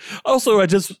 Also, I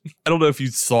don't know if you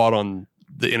saw it on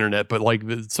the internet, but like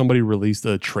somebody released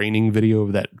a training video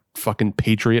of that fucking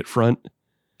Patriot Front,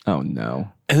 Oh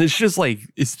no. and it's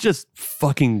just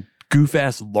fucking goof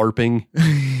ass LARPing,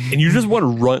 and you just want to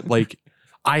run. Like,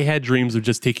 I had dreams of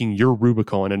just taking your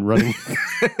Rubicon and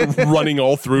running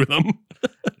all through them.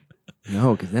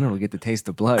 No, because then it'll get the taste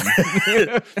of blood.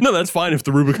 No, that's fine if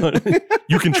the Rubicon,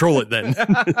 you control it then.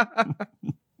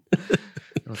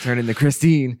 It'll turn into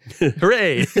Christine.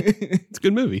 Hooray! It's a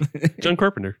good movie. John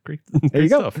Carpenter. Great, There you great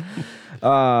go.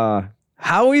 stuff.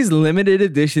 Howie's limited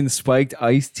edition spiked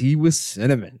iced tea with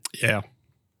cinnamon. Yeah.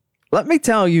 Let me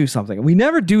tell you something. We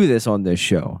never do this on this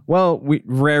show. Well, we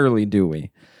rarely do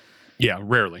we. Yeah,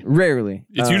 rarely. Rarely.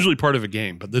 It's usually part of a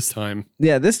game, but this time.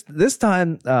 Yeah, this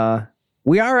time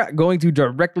we are going to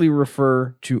directly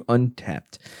refer to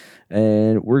Untapped.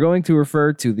 And we're going to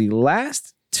refer to the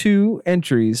last 2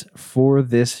 entries for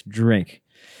this drink.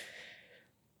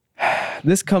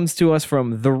 This comes to us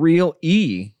from The Real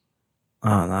E.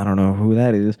 I don't know who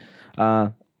that is.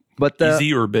 But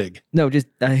Easy or big? no, just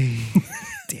damn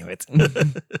it.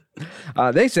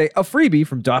 They say a freebie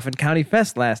from Dauphin County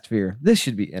Fest last year. This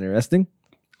should be interesting.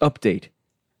 Update.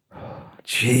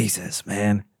 Jesus,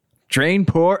 man. Drain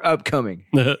pour upcoming.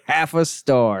 Half a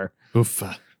star. Oof.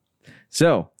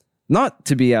 So, not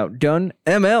to be outdone,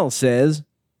 ML says,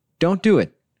 don't do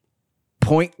it.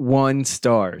 0.1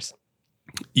 stars.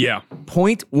 Yeah.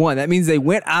 0.1. That means they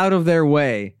went out of their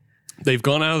way They've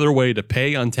gone out of their way to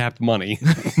pay Untapped money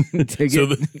to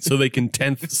get so they can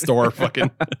 10th star fucking,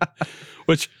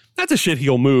 which that's a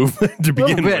shitheel move to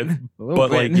begin bit. with. A little But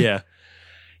bit. like,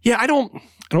 yeah, I don't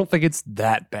think it's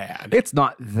that bad. It's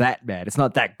not that bad. It's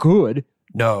not that good,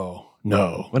 No,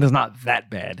 but it's not that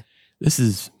bad. this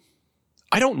is.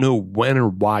 I don't know when or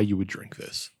why you would drink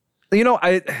this. You know,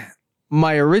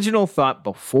 my original thought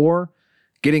before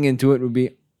getting into it would be,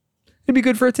 it'd be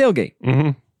good for a tailgate.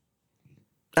 Mm-hmm.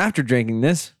 After drinking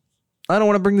this, I don't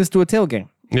want to bring this to a tailgate.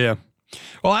 Yeah.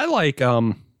 Well, I like.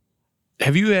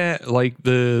 Have you had like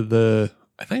the?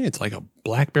 I think it's like a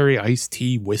blackberry iced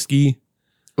tea whiskey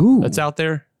Ooh, that's out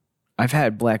there, I've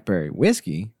had blackberry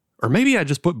whiskey. or maybe I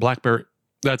just put blackberry.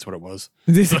 That's what it was.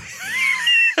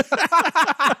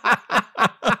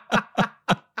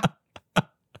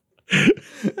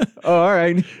 Oh, all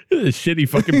right. Shitty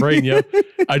fucking brain, yo.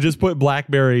 I just put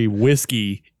blackberry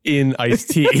whiskey in iced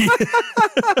tea.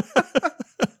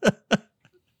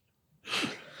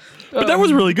 But that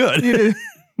was really good.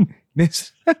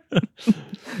 Just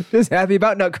happy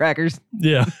about nutcrackers.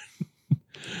 Yeah.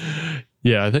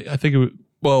 Yeah, I think it was,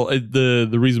 well,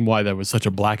 the reason why that was such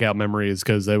a blackout memory is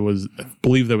because I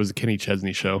believe that was a Kenny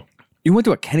Chesney show. You went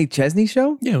to a Kenny Chesney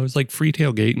show? Yeah, it was like free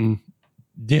tailgate, and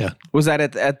yeah, Was that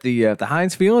at the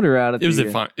Heinz Field or out at it was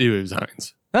the, it was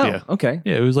Heinz. Oh, yeah. okay.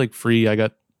 Yeah, it was like free. I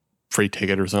got free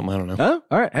ticket or something. I don't know. Oh,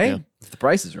 all right. Hey, Yeah. if the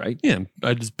price is right. Yeah,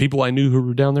 people I knew who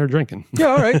were down there drinking. Yeah,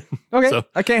 all right. Okay. So-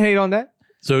 I can't hate on that.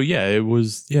 So yeah, it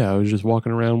was. Yeah, I was just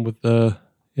walking around with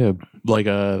like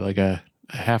a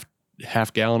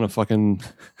half gallon of fucking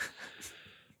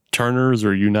Turner's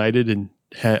or United, and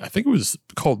I think it was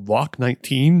called Lock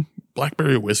 19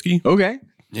 blackberry whiskey. Okay.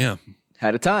 Yeah,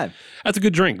 Had a time. that's a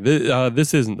good drink.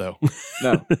 This isn't though.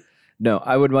 No. No,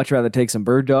 I would much rather take some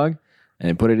Bird Dog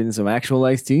and put it in some actual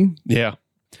iced tea Yeah,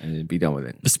 and be done with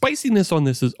it. the spiciness on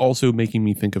this is also making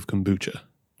me think of kombucha.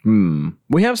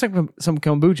 We have some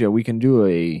kombucha. We can do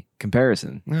a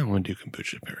comparison. I don't want to do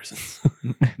kombucha comparisons.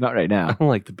 Not right I now. don't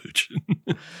like the booch.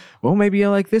 Well, maybe you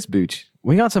like this booch.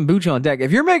 We got some booch on deck.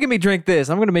 If you're making me drink this,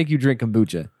 I'm going to make you drink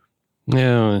kombucha.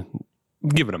 Yeah,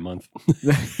 give it a month.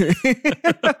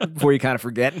 Before you kind of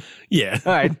forget. Yeah,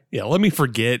 All right. yeah. Let me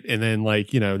forget, and then like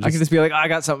I can just just be like, I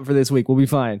got something for this week. We'll be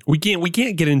fine. we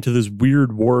can't get into this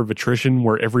weird war of attrition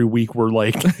where every week we're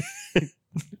like,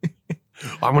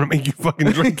 I want to make you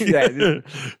fucking drink. Yeah.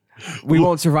 We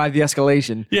won't survive the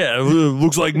escalation. Yeah, it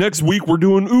looks like next week we're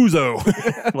doing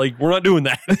Ouzo. Like we're not doing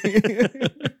that.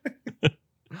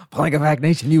 Plank of Hack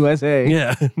Nation USA.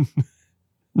 Yeah.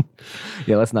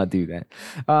 Yeah, let's not do that.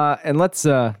 And let's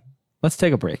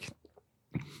take a break.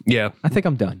 Yeah. I think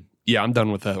I'm done. Yeah, I'm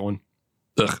done with that one.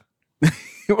 Ugh.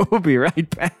 We'll be right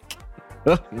back.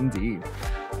 Oh, indeed.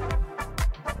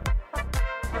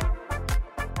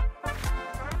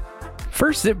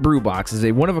 First Sip Brew Box is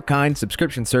a one-of-a-kind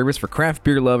subscription service for craft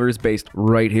beer lovers based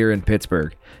right here in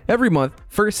Pittsburgh. Every month,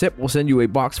 First Sip will send you a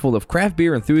box full of craft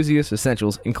beer enthusiast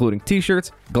essentials, including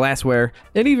t-shirts, glassware,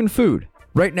 and even food.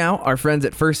 Right now, our friends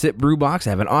at First Sip Brew Box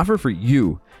have an offer for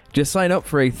you. Just sign up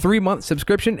for a 3-month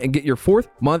subscription and get your 4th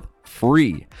month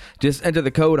free. Just enter the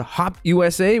code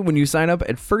HOPUSA when you sign up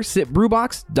at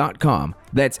firstsipbrewbox.com.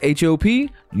 That's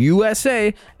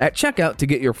HOPUSA at checkout to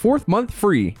get your 4th month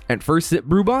free at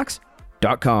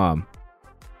firstsipbrewbox.com.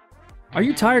 Are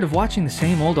you tired of watching the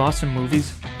same old awesome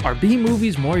movies? Are B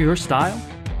movies more your style?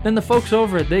 Then the folks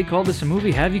over at They Call This a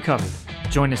Movie have you covered.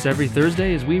 Join us every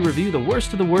Thursday as we review the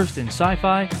worst of the worst in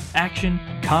sci-fi, action,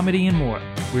 comedy, and more.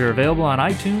 We are available on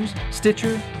iTunes,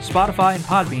 Stitcher, Spotify, and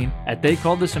Podbean at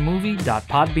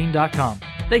theycalledthisamovie.podbean.com.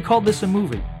 They Called This a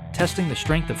Movie. testing the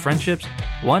strength of friendships,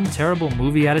 one terrible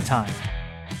movie at a time.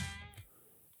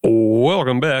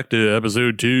 Welcome back to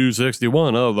episode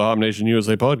 261 of the Hop Nation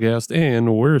USA podcast,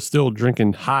 and we're still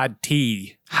drinking hot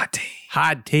tea. Hot tea.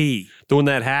 Hot tea. Doing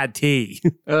that hot tea.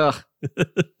 Ugh.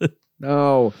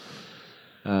 No.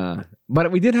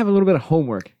 But we did have a little bit of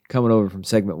homework coming over from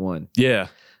segment 1. Yeah.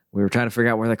 We were trying to figure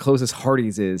out where the closest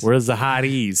Hardee's is. Where's the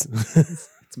hotties?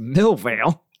 It's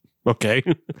Millvale. Okay.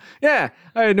 Yeah,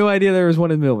 I had no idea there was one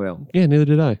in Millvale. Yeah, neither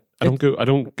did I. I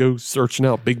don't go searching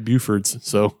out big Bufords.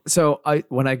 So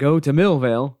When I go to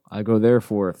Millvale, I go there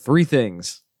for 3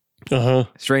 things: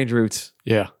 Strange Roots,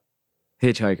 Yeah.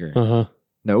 Hitchhiker.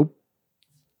 Nope.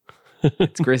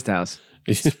 It's Grist House.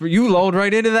 You lulled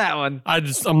right into that one.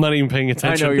 I'm not even paying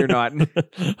attention. I know you're not. And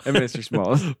Mr.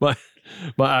 Smalls.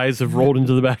 My eyes have rolled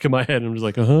into the back of my head. I'm just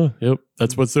like, yep,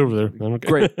 that's what's over there.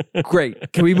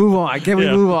 Great. Can we move on? Can we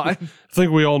move on? I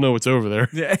think we all know what's over there.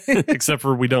 Yeah. Except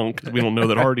for we don't, because we don't know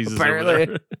that Hardee's is over Apparently.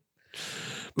 there.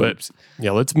 But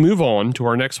yeah, let's move on to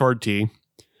our next hard tea.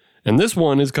 And this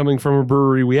one is coming from a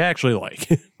brewery we actually like.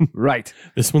 Right.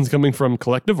 This one's coming from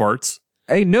Collective Arts.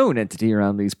 A known entity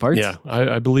around these parts. Yeah,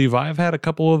 I believe I've had a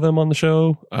couple of them on the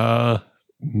show.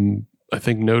 I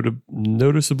think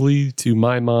noticeably to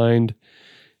my mind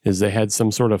is they had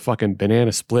some sort of fucking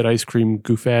banana split ice cream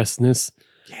goof-assness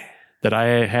that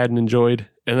I hadn't enjoyed.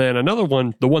 And then another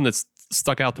one, the one that's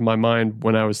stuck out to my mind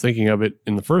when I was thinking of it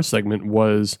in the first segment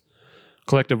was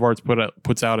Collective Arts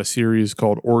puts out a series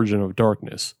called Origin of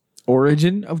Darkness.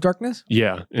 Origin of Darkness?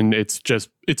 Yeah, and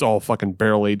it's all fucking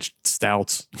barrel-aged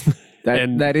stouts.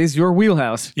 That is your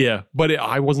wheelhouse. Yeah, but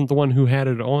I wasn't the one who had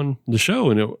it on the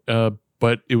show, and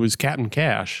but it was Captain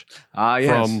Cash Yes.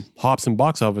 from Hops and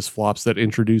Box Office Flops that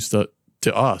introduced it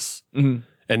to us. Mm-hmm.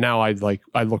 And now I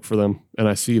look for them and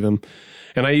I see them,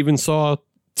 and I even saw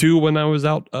 2 when I was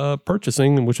out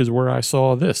purchasing, which is where I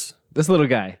saw this little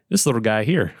guy. This little guy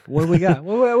here. What do we got?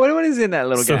 what is in that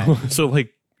little guy? So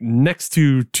like next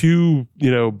to 2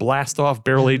 blast off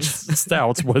barrel aged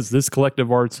stouts was this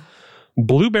Collective Arts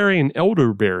Blueberry and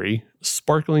Elderberry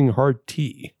Sparkling Hard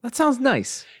Tea. That sounds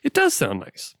nice. It does sound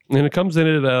nice. And it comes in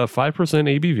at 5%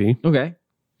 ABV. Okay.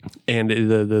 And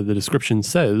the description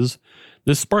says,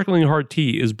 this sparkling hard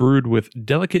tea is brewed with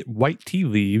delicate white tea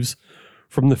leaves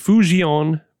from the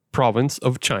Fujian province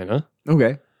of China.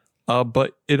 Okay.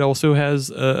 But it also has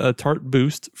a tart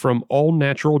boost from all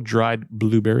natural dried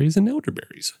blueberries and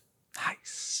elderberries.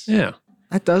 Nice. Yeah.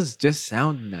 That does just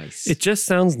sound nice. It just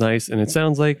sounds nice, and it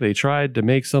sounds like they tried to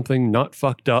make something not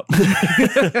fucked up.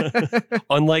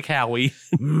 Unlike Howie,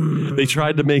 they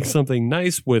tried to make something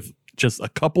nice with just a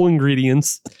couple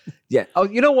ingredients. Yeah. Oh,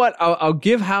 you know what? I'll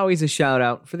give Howie's a shout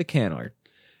out for the can art.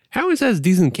 Howie's has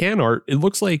decent can art. It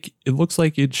looks like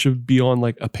it should be on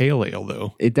like a pale ale,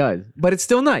 though. It does, but it's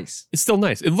still nice. It's still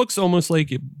nice. It looks almost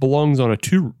like it belongs on a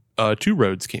two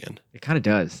roads can. It kind of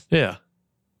does. Yeah.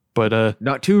 But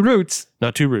not 2 roots.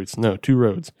 Not 2 roots, no, 2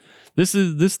 roads. This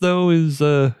though is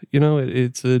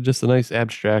it's just a nice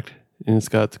abstract, and it's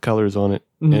got the colors on it.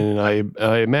 Mm-hmm. And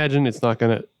I imagine it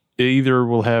either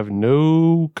will have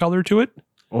no color to it,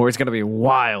 or it's gonna be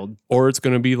wild, or it's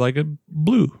gonna be like a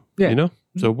blue. Yeah.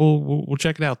 So we'll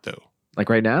check it out though. Like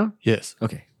right now? Yes.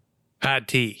 Okay. Hot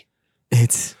tea.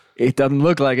 It doesn't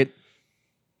look like it.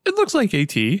 It looks like a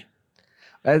tea.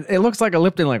 It looks like a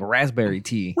Lipton like raspberry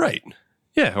tea. Right.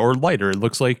 Yeah, or lighter. It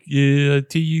looks like tea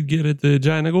you get at the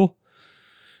Giant Eagle.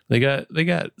 They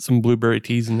got some blueberry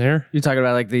teas in there. You're talking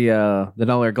about like the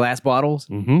 $1 glass bottles?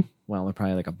 Mm-hmm. Well, they're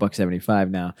probably like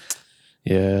 $1.75 now.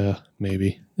 Yeah,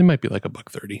 maybe. It might be like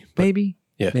 $1.30. Maybe.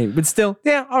 Yeah. Maybe. But still,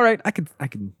 yeah, all right. I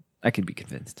can be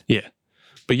convinced. Yeah.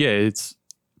 But yeah, it's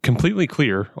completely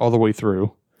clear all the way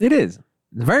through. It is.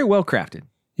 Very well crafted.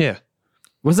 Yeah.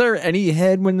 Was there any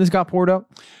head when this got poured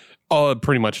up? Oh,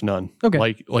 pretty much none. Okay.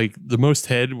 Like the most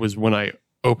head was when I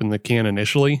opened the can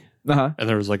initially, and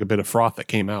there was like a bit of froth that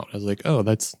came out. I was like, "Oh,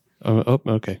 that's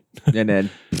okay." And then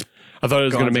I thought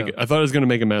it was gonna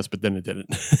make a mess, but then it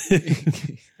didn't.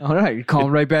 All right, you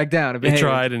calm right back down. It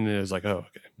tried, and it was like, "Oh,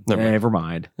 okay, never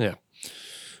mind." Yeah,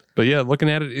 but yeah, looking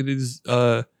at it, it is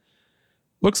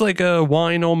looks like a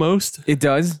wine almost. It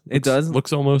does. It does.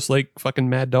 Looks almost like fucking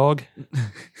Mad Dog.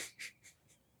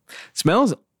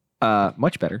 Smells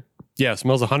much better. Yeah, it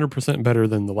smells 100% better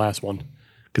than the last one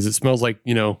because it smells like,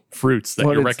 fruits that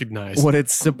you recognize. What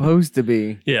it's supposed to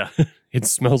be. Yeah, it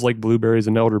smells like blueberries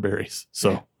and elderberries.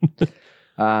 So,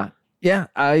 yeah,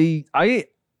 I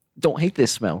don't hate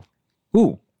this smell.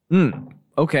 Ooh,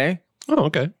 okay. Oh,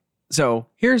 okay. So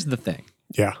here's the thing.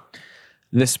 Yeah.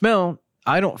 The smell,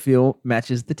 I don't feel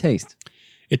matches the taste.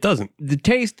 It doesn't. The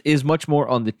taste is much more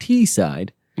on the tea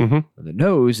side, Mhm. The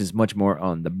nose is much more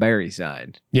on the berry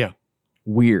side. Yeah.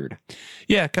 Weird.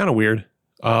 Yeah, kind of weird.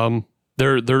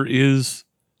 There is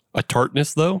a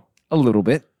tartness though. A little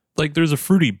bit. Like there's a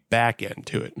fruity back end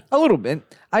to it. A little bit.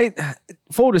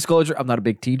 Full disclosure, I'm not a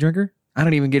big tea drinker. I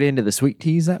don't even get into the sweet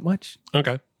teas that much.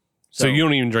 Okay. So you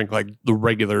don't even drink like the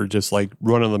regular, just like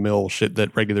run of the mill shit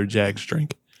that regular Jags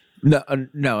drink. No.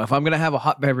 If I'm gonna have a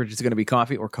hot beverage, it's gonna be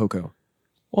coffee or cocoa.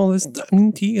 Well,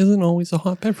 tea isn't always a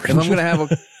hot beverage. If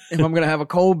I'm gonna have a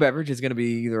cold beverage, it's gonna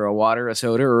be either a water, a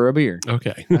soda, or a beer.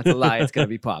 Okay. That's a lie. It's gonna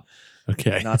be pop,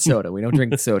 Okay. not soda. We don't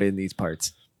drink soda in these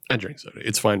parts. I drink soda.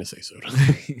 It's fine to say soda.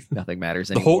 Nothing matters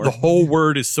The anymore. whole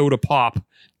word is soda pop.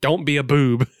 Don't be a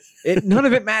boob. None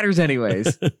of it matters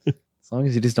anyways. As long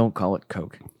as you just don't call it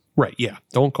Coke. Right. Yeah.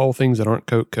 Don't call things that aren't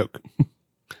Coke.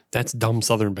 That's dumb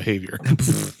Southern behavior.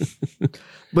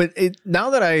 But now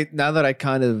that I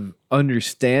kind of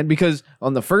understand, because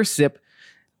on the first sip,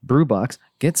 brew box,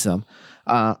 get some.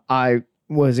 I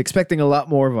was expecting a lot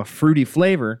more of a fruity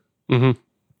flavor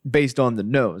based on the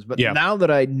nose. But now that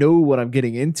I know what I'm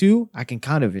getting into, I can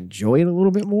kind of enjoy it a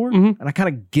little bit more, and I kind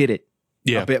of get it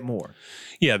a bit more.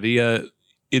 Yeah.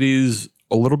 It is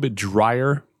a little bit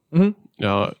drier.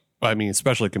 I mean,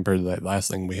 especially compared to that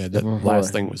last thing we had. That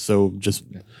last thing was so just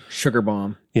sugar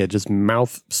bomb. Yeah, just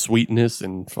mouth sweetness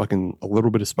and fucking a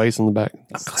little bit of spice on the back.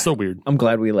 It's so weird. I'm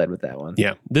glad we led with that one.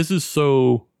 Yeah, this is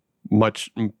so much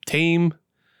tame,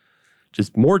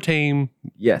 just more tame.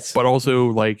 Yes, but also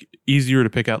like easier to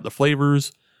pick out the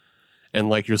flavors. And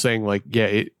like you're saying, like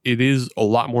it is a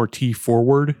lot more tea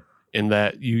forward in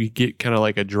that you get kind of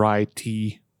like a dry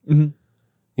tea,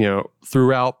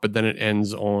 throughout, but then it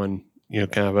ends on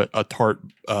kind of a tart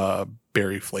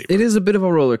berry flavor. It is a bit of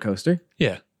a roller coaster.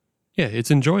 Yeah. Yeah,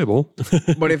 it's enjoyable.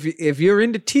 But if you're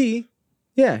into tea,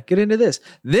 get into this.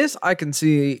 This I can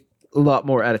see a lot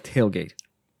more at a tailgate.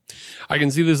 I can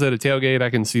see this at a tailgate. I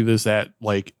can see this at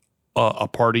like a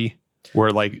party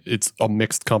where like it's a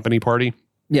mixed company party.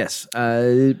 Yes.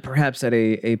 Perhaps at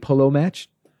a polo match.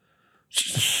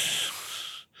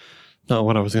 Not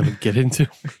what I was going to get into.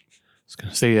 I was going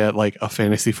to say at like a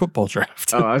fantasy football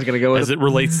draft. Oh, I was going to go with as it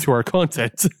relates to our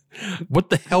content. What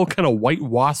the hell kind of white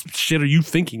wasp shit are you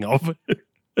thinking of?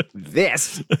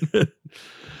 This.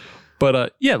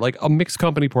 But like a mixed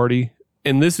company party.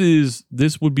 And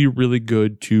this would be really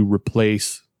good to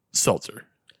replace seltzer.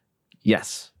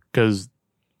 Yes. Because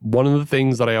one of the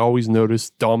things that I always notice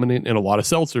dominant in a lot of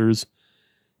seltzers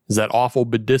is that awful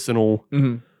medicinal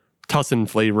tussin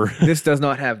flavor. This does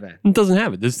not have that. It doesn't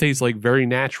have it. This tastes like very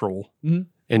natural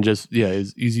and just,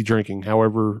 is easy drinking.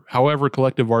 However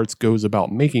Collective Arts goes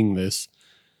about making this,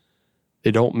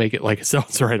 they don't make it like a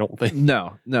seltzer, I don't think.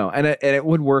 No. And it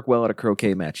would work well at a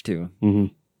croquet match too.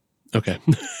 Okay.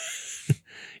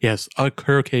 Yes, a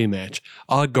croquet match,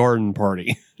 a garden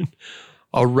party,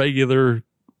 a regular.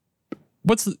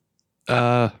 What's the?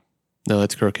 No,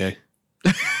 that's croquet.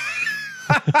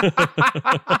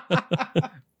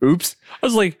 Oops. I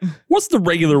was like, what's the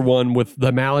regular one with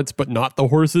the mallets but not the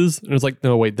horses? And I was like,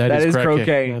 no, wait, that is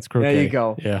croquet. That's croquet. There you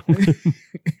go. Yeah.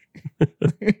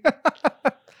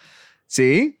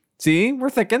 See, we're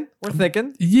thinking.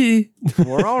 Yeah.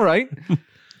 We're all right.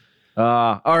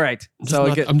 All right.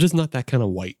 I'm just not that kind of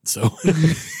white, so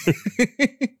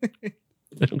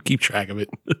I don't keep track of it.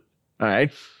 All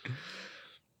right.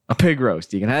 A pig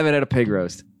roast. You can have it at a pig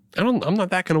roast. I'm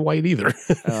not that kind of white either.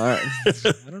 All right.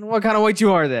 I don't know what kind of white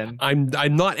you are then.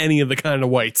 I'm not any of the kind of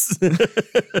whites.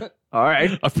 All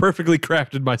right. I've perfectly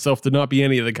crafted myself to not be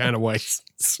any of the kind of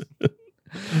whites.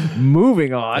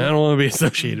 Moving on. I don't want to be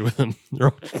associated with them.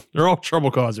 They're all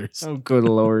trouble causers. Oh, good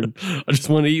Lord. I just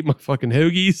want to eat my fucking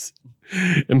hoagies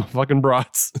and my fucking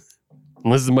brats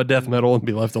and listen to my death metal and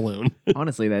be left alone.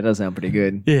 Honestly, that does sound pretty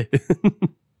good. Yeah.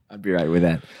 I'd be right with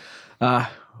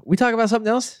that. We talk about something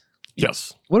else?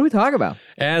 Yes. What do we talk about?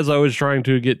 As I was trying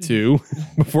to get to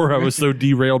before I was so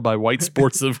derailed by white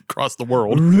sports across the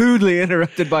world. Rudely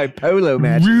interrupted by polo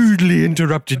matches. Rudely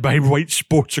interrupted by white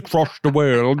sports across the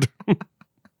world.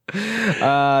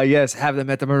 Yes, have them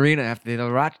at the marina after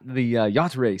the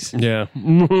yacht race. Yeah.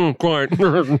 Quite.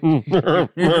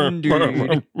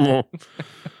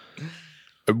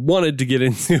 I wanted to get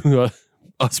into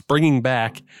us bringing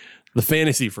back the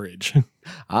fantasy fridge.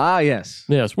 Ah, yes.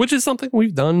 Yes, which is something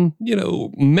we've done,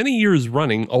 many years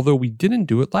running, although we didn't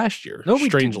do it last year,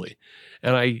 strangely.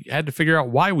 And I had to figure out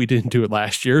why we didn't do it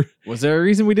last year. Was there a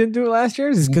reason we didn't do it last year?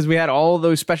 Is it because we had all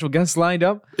those special guests lined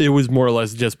up? It was more or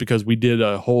less just because we did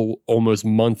a whole almost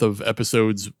month of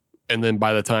episodes And then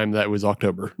by the time that was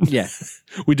October, Yeah.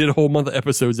 we did a whole month of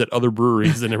episodes at other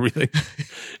breweries and everything.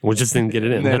 We just didn't get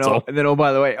it in. And then, That's all. And then,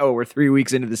 by the way, we're 3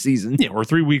 weeks into the season. Yeah, we're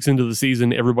 3 weeks into the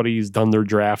season. Everybody's done their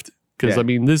draft. Because, Yeah. I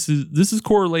mean, this is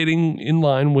correlating in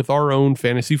line with our own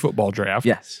fantasy football draft.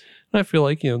 Yes. And I feel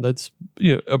like, that's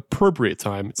appropriate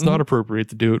time. It's not appropriate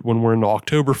to do it when we're in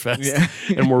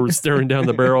Oktoberfest and we're staring down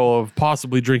the barrel of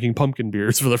possibly drinking pumpkin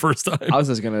beers for the first time. I was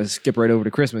just going to skip right over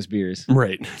to Christmas beers.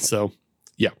 Right. So,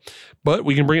 yeah. But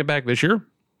we can bring it back this year,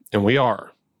 and we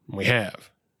have.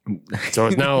 So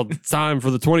it's now time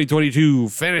for the 2022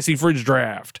 Fantasy Fridge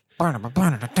Draft. If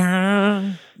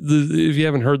you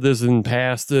haven't heard this in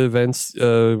past events,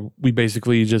 we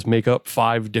basically just make up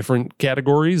 5 different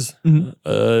categories,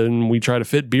 and we try to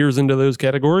fit beers into those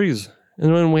categories.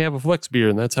 And then we have a flex beer,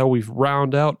 and that's how we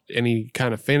round out any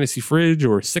kind of fantasy fridge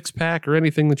or 6-pack or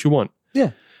anything that you want.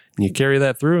 Yeah. And you carry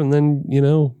that through, and then,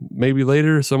 maybe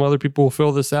later some other people will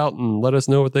fill this out and let us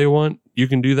know what they want. You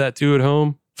can do that too at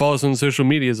home. Follow us on social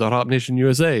medias on Hop Nation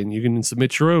USA, and you can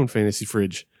submit your own fantasy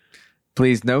fridge.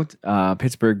 Please note,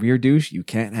 Pittsburgh Beer Douche, you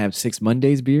can't have 6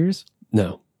 Mondays beers.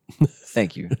 No.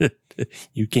 Thank you.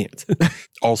 You can't.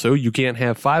 Also, you can't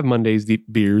have 5 Mondays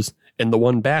beers and the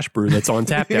one bash brew that's on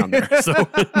tap down there. So,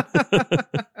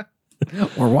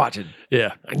 We're watching.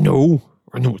 yeah, I know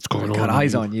what's going on. Got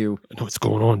eyes on you. I know what's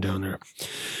going on down there.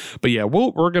 But yeah,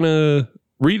 we're going to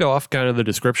read off kind of the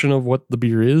description of what the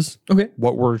beer is, Okay.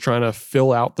 what we're trying to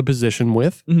fill out the position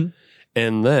with,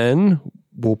 and then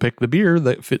we'll pick the beer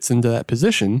that fits into that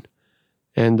position,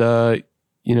 and and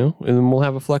then we'll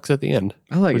have a flex at the end.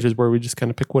 I like which it. is where we just kind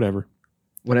of pick whatever.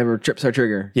 Whatever trips our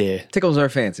trigger. Yeah, Tickles our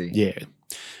fancy. yeah.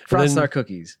 Frosts then- our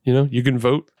cookies. You can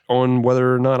vote on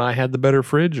whether or not I had the better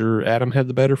fridge or Adam had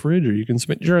the better fridge, or you can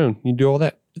submit your own. You do all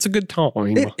that. It's a good time.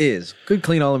 It is. Good,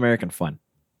 clean, all-American fun.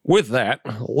 With that,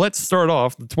 let's start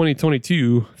off the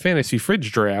 2022 Fantasy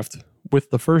Fridge Draft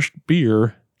with the first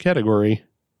beer category,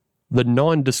 the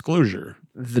non-disclosure.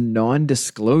 The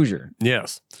non-disclosure.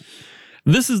 Yes.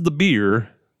 This is the beer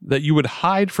that you would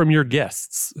hide from your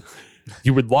guests.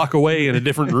 You would lock away in a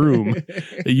different room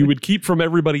that you would keep from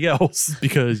everybody else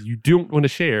because you don't want to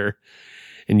share,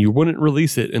 and you wouldn't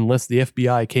release it unless the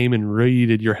FBI came and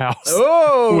raided your house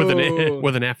Oh!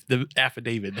 with an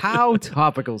affidavit. How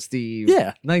topical, Steve.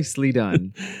 Yeah. Nicely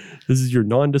done. This is your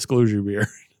non-disclosure beer.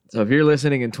 So if you're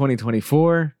listening in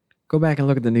 2024, go back and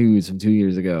look at the news from 2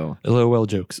 years ago. LOL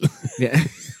jokes. Yeah.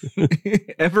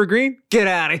 Evergreen? Get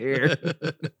out of here.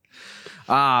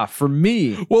 For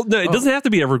me. Well, no, it doesn't have to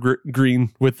be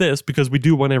evergreen with this because we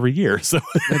do one every year. So,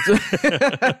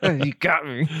 You got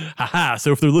me. haha.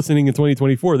 So if they're listening in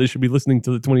 2024, they should be listening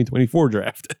to the 2024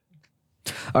 draft.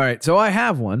 All right. So I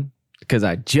have one because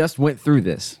I just went through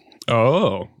this.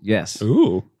 Oh. Yes.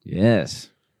 Ooh. Yes.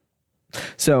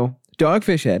 So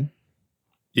Dogfish Head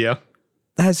Yeah.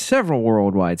 has several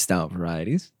worldwide stout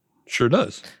varieties, Sure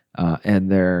does.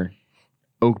 and their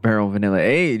oak barrel vanilla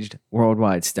aged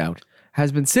worldwide stout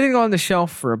has been sitting on the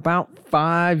shelf for about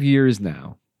 5 years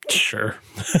now. Sure.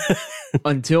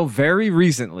 Until very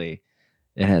recently,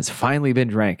 it has finally been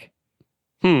drank,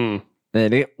 and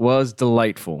it was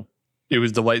delightful. It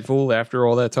was delightful after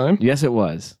all that time. Yes, it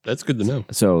was. That's good to know.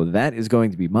 So that is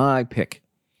going to be my pick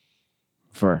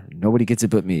for nobody gets it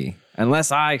but me, unless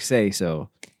I say so.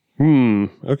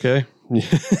 Okay.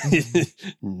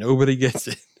 Nobody gets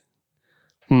it.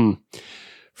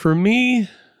 For me,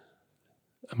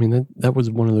 I mean, that was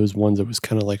one of those ones that was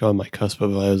kind of like on my cusp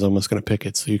of I was almost going to pick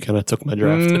it. So you kind of took my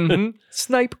draft.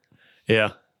 Snipe. Yeah.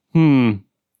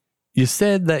 You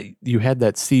said that you had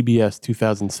that CBS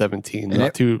 2017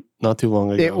 not too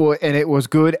long ago. It was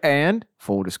good, and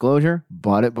full disclosure,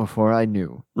 bought it before I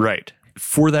knew. Right.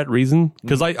 For that reason,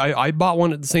 because I bought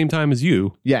one at the same time as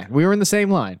you. Yeah, we were in the same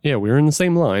line. Yeah, we were in the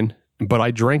same line, but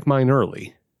I drank mine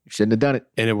early, Shouldn't have done it.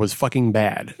 and it was fucking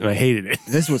bad, and I hated it.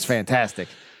 This was fantastic.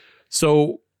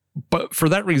 So, but for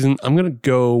that reason, I'm going to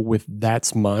go with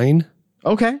That's Mine,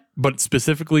 Okay. but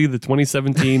specifically the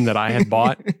 2017 that I had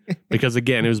bought, because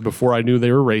again, it was before I knew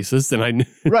they were racist, and I knew,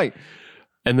 Right.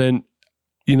 and then,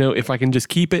 if I can just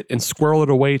keep it and squirrel it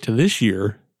away to this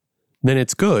year, then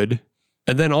it's good.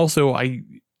 And then also,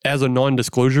 as a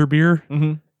non-disclosure beer,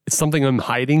 it's something I'm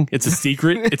hiding. It's a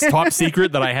secret. It's top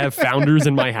secret that I have Founders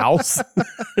in my house.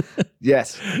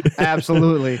 Yes,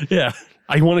 absolutely. Yeah.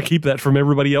 I want to keep that from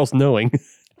everybody else knowing.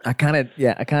 I kind of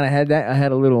had that. I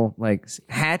had a little like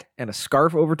hat and a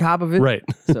scarf over top of it. Right.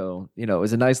 So, it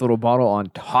was a nice little bottle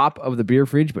on top of the beer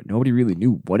fridge, but nobody really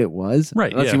knew what it was.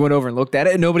 Right, Unless yeah. you went over and looked at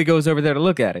it, and nobody goes over there to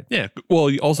look at it. Yeah.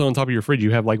 Well, also on top of your fridge,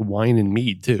 you have like wine and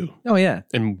mead too, Oh, yeah.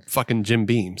 and fucking Jim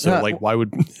Beam. So Yeah, why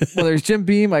would? Well, there's Jim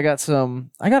Beam. I got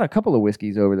a couple of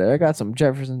whiskeys over there. I got some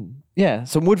Jefferson. Yeah.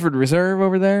 Some Woodford Reserve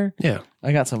over there. Yeah.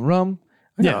 I got some rum.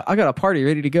 I got a party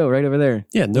ready to go right over there.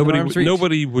 Yeah. arm's reach.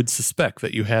 Nobody would suspect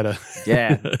that you had a.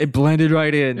 Yeah. It blended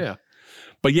right in. Yeah.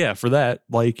 But yeah, for that,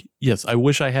 like, yes, I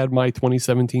wish I had my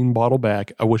 2017 bottle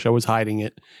back. I wish I was hiding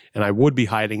it, and I would be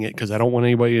hiding it because I don't want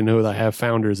anybody to know that I have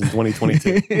Founders in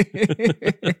 2022.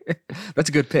 That's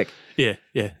a good pick. Yeah.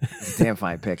 That's a damn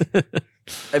fine pick.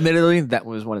 Admittedly, that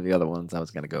was one of the other ones I was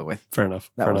going to go with. Fair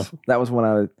enough. That was when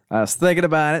I was thinking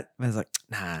about it. I was like,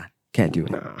 nah, can't do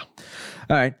it. Nah.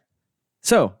 All right.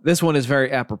 So this one is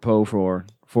very apropos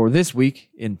for this week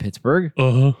in Pittsburgh.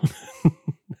 Uh-huh.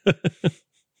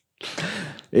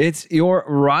 It's your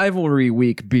rivalry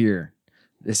week beer.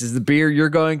 This is the beer you're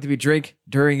going to be drinking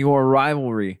during your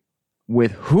rivalry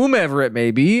with whomever it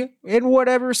may be in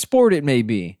whatever sport it may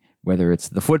be, whether it's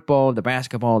the football, the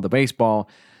basketball, the baseball,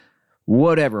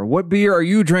 whatever. What beer are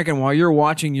you drinking while you're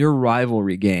watching your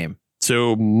rivalry game?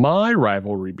 So my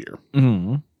rivalry beer,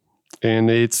 Mm-hmm.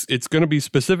 and it's going to be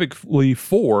specifically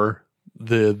for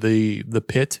the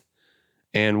Pitt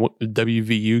and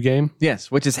WVU game. Yes,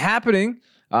 which is happening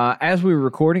as we were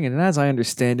recording, and as I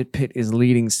understand it, Pitt is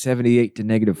leading 78 to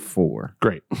 -4.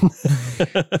 Great.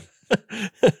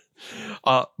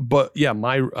 But yeah,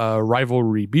 my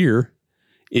rivalry beer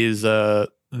is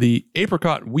the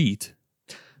Apricot Wheat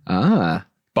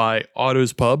by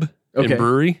Otto's Pub Okay. and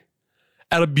Brewery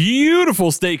at a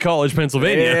beautiful State College,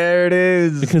 Pennsylvania. There it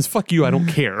is. Because fuck you, I don't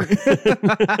care.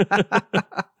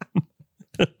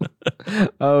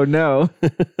 Oh, no.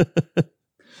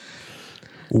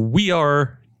 We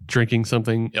are drinking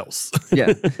something else.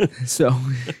 Yeah. So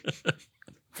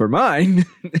for mine,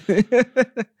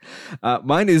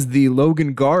 mine is the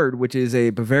Logan Guard, which is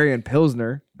a Bavarian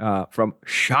Pilsner from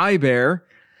Shy Bear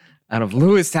out of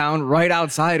Lewistown, right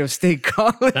outside of State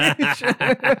College.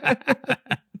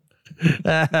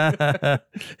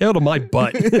 Hell to my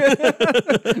butt.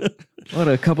 What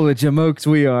a couple of jamokes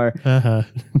we are.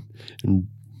 And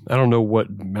I don't know what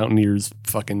Mountaineers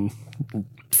fucking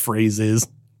phrase is.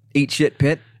 Eat shit,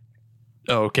 Pitt.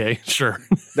 Oh, okay, sure.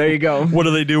 There you go. What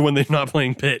do they do when they're not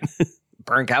playing Pitt?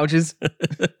 Burn couches.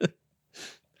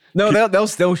 No, they'll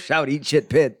still shout "Eat shit,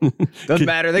 Pitt." Doesn't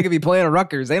matter. They could be playing a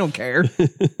Rutgers. They don't care.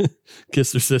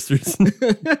 Kiss their sisters.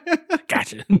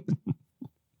 Gotcha.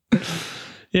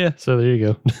 Yeah, so there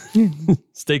you go.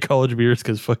 State College beers,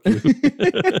 because fuck you.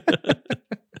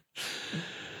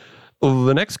 Well,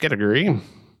 the next category,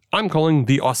 I'm calling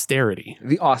the austerity.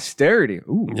 The austerity.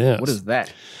 Ooh, Yes. What is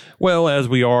that? Well, as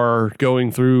we are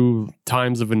going through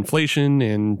times of inflation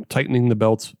and tightening the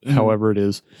belts, however it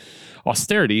is,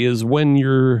 austerity is when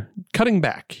you're cutting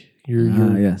back.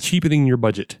 You're yes. cheapening your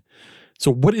budget.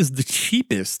 So what is the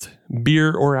cheapest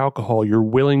beer or alcohol you're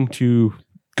willing to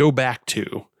go back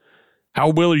to? How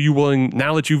are you willing,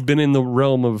 now that you've been in the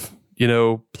realm of,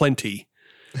 plenty,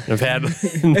 I've had,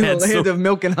 In the land of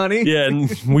milk and honey? yeah,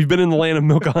 and we've been in the land of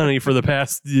milk and honey for the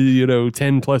past,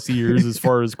 10 plus years as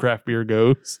far as craft beer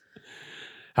goes.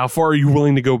 How far are you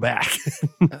willing to go back?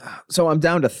 So I'm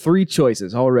down to 3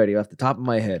 choices already off the top of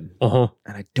my head. Uh-huh.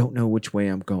 And I don't know which way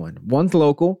I'm going. One's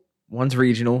local, one's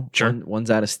regional, Sure.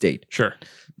 one's out of state. Sure.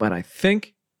 But I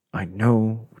think I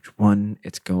know which one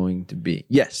it's going to be.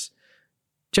 Yes.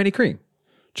 Jenny Cream.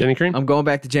 Jenny Cream? I'm going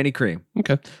back to Jenny Cream.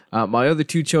 Okay. My other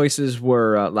 2 choices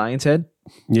were Lion's Head,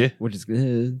 Yeah. which is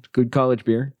good college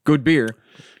beer. Good beer.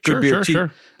 Good Sure, beer. sure, cheap.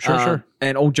 sure. Sure.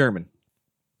 And Old German.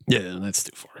 Yeah, that's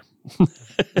too far.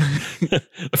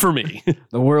 For me.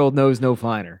 The world knows no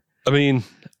finer. I mean,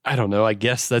 I don't know. I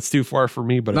guess that's too far for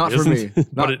me, but Not it for isn't. me.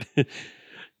 But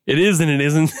it is and it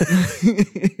isn't.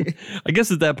 I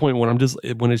guess at that point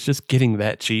when it's just getting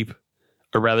that cheap,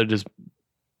 I'd rather just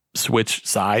switch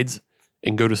sides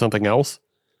and go to something else,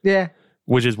 Yeah.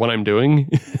 which is what I'm doing.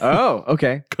 Oh,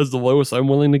 okay. Because the lowest I'm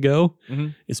willing to go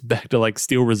Mhm. is back to like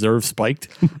Steel Reserve spiked.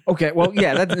 Okay. Well,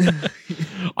 yeah. That's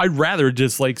I'd rather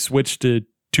just like switch to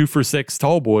 2 for $6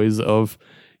 tall boys of,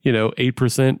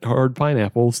 8% hard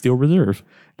pineapple Steel Reserve.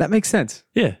 that makes sense.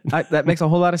 Yeah. That makes a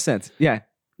whole lot of sense. Yeah.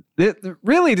 It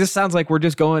really just sounds like we're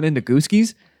just going into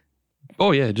Gooskies.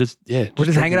 Oh yeah. We're just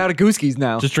hanging out at Gooskies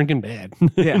now. Just drinking bad.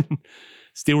 Yeah.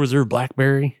 Steel Reserve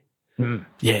Blackberry.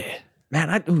 Yeah.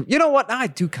 Man, you know what? I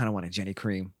do kind of want a Jenny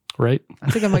Cream. Right.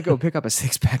 I think I might go pick up a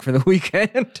 6-pack for the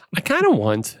weekend. What I kind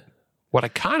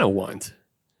of want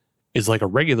is like a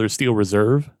regular Steel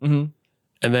Reserve, and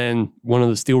then one of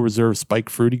the Steel Reserve spiked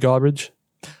fruity garbage.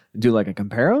 Do like a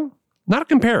Comparo? Not a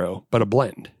Comparo, but a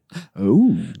blend.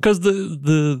 Ooh. Because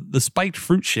the spiked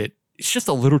fruit shit, it's just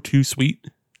a little too sweet.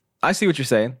 I see what you're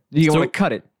saying. You want to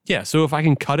cut it. Yeah, so if I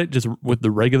can cut it just with the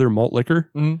regular malt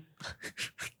liquor.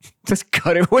 Just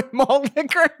cut it with malt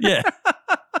liquor? Yeah.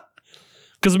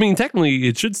 Because, I mean, technically,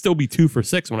 it should still be 2 for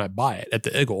 $6 when I buy it at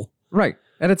the Eagle. Right.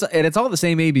 And it's all the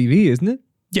same ABV, isn't it?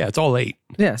 Yeah, it's all 8.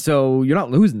 Yeah, so you're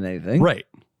not losing anything. Right.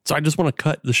 So I just want to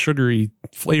cut the sugary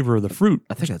flavor of the fruit.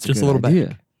 I think that's just a little little idea.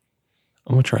 bit.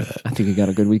 I'm going to try that. I think you got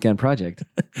a good weekend project.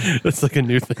 That's like a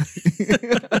new thing.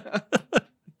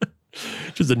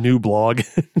 Just a new blog.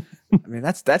 I mean,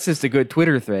 that's just a good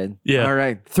Twitter thread. Yeah. All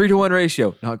right. 3-to-1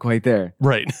 ratio. Not quite there.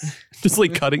 Right. Just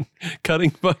like cutting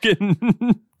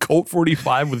fucking Colt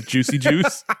 45 with juicy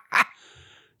juice.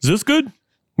 Is this good?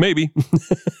 Maybe.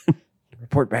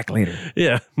 Report back later.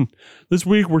 Yeah. This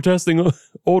week we're testing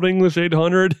Old English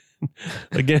 800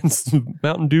 against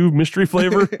Mountain Dew mystery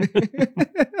flavor.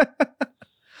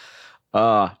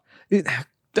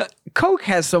 Coke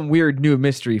has some weird new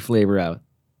mystery flavor out.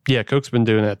 Yeah, Coke's been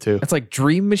doing that too. It's like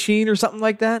Dream Machine or something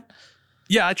like that.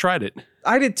 Yeah, I tried it.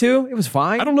 I did too. It was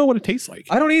fine. I don't know what it tastes like.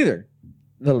 I don't either.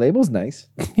 The label's nice.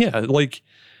 Yeah, like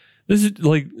this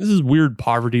is weird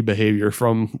poverty behavior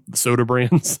from soda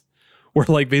brands where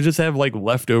like they just have like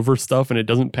leftover stuff and it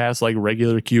doesn't pass like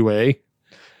regular QA.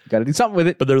 Got to do something with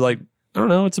it. But they're like, I don't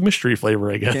know, it's a mystery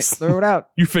flavor, I Can't guess. throw it out.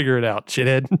 You figure it out,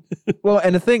 shithead. Well,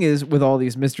 and the thing is, with all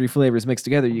these mystery flavors mixed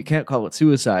together, you can't call it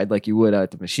suicide like you would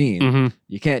at the machine.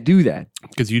 You can't do that.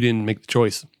 Because you didn't make the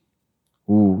choice.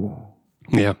 Ooh.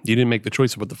 Yeah, you didn't make the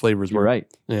choice of what the flavors You're were. right.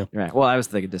 Yeah. You're right. Well, I was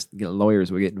thinking just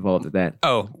lawyers would get involved with that.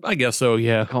 Oh, I guess so,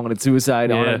 yeah. Calling it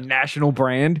suicide on Yeah. a national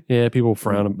brand Yeah, people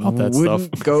frown about that wouldn't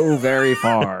stuff. go very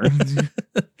far.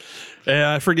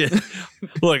 Yeah, I forget.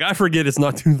 Look, I forget it's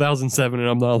not 2007 and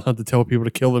I'm not allowed to tell people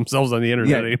to kill themselves on the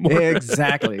internet anymore.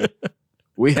 Exactly.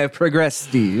 We have progressed,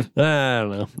 Steve. I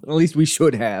don't know. At least we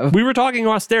should have. We were talking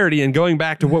austerity and going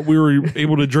back to what we were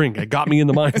able to drink. It got me in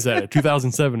the mindset of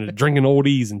 2007 of drinking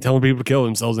oldies and telling people to kill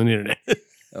themselves on the internet.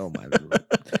 Oh, my Lord.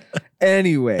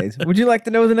 Anyways, would you like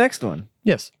to know the next one?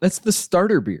 Yes. That's the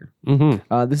starter beer.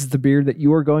 Mm-hmm. This is the beer that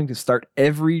you are going to start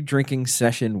every drinking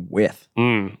session with.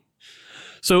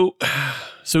 So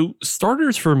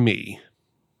starters for me,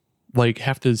 like,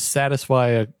 have to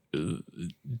satisfy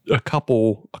a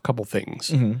couple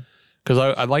things. Because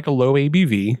I like a low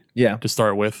ABV Yeah. to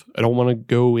start with. I don't want to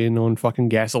go in on fucking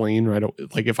gasoline. Right?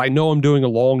 Like if I know I'm doing a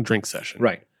long drink session,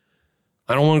 Right.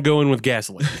 I don't want to go in with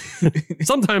gasoline.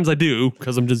 Sometimes I do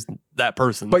because I'm just that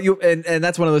person. But you and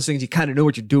that's one of those things you kind of know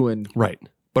what you're doing. Right.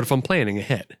 But if I'm planning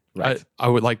ahead, Right. I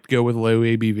would like to go with low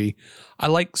ABV. I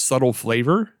like subtle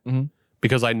flavor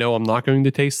because I know I'm not going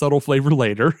to taste subtle flavor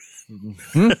later.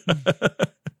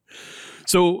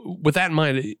 So with that in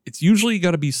mind, it's usually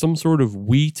got to be some sort of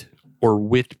wheat or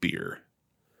wit beer.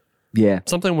 Yeah.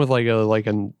 Something with like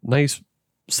a nice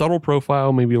subtle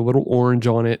profile, maybe a little orange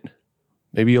on it,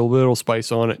 maybe a little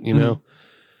spice on it, you know.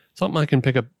 Something I can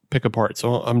pick apart.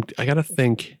 So I got to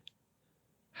think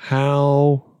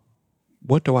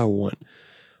what do I want? I'm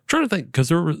trying to think because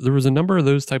there was a number of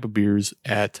those type of beers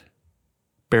at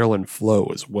Barrel and Flow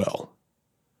as well.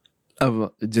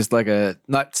 Of just like a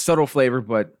not subtle flavor,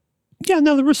 but Yeah,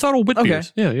 no, there were subtle wit Okay.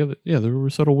 beers. Yeah, there were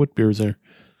subtle wit beers there.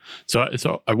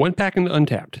 So I went back into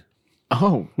Untapped.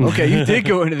 oh, okay, you did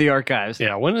go into the archives.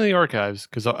 Yeah, I went into the archives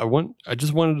because I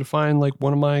just wanted to find like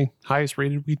one of my highest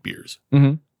rated wheat beers.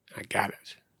 Mhm. I got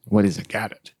it. What is I it?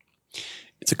 got it.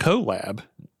 It's a collab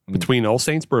between All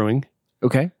Saints Brewing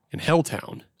Okay. and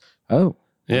Helltown. Oh,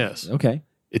 Yes. okay.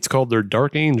 It's called their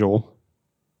Dark Angel,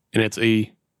 and it's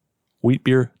a wheat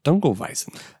beer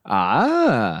Dunkelweizen.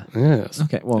 Ah. Yes.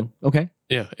 Okay. Well, okay.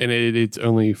 Yeah, and it's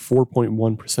only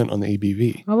 4.1% on the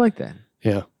ABV. I like that.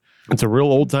 Yeah. It's a real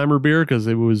old timer beer because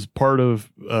it was part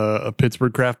of a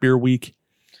Pittsburgh Craft Beer Week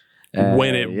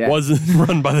when it yeah. wasn't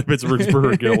run by the Pittsburgh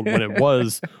Brewer Guild, when it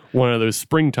was one of those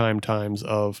springtime times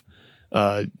of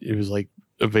it was like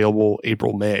available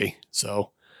April, May.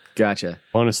 So Gotcha.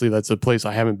 honestly, that's a place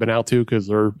I haven't been out to because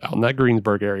they're out in that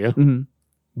Greensburg area. Mhm.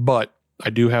 But I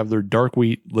do have their dark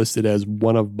wheat listed as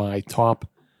one of my top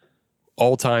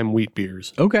all-time wheat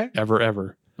beers Okay.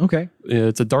 ever. Okay.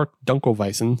 It's a dark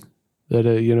Dunkelweizen that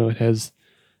it has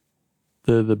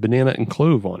the banana and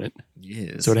clove on it,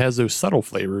 Yes. so it has those subtle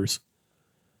flavors,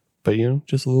 but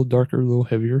just a little darker, a little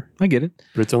heavier. I get it.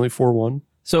 But it's only 4.1.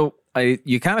 So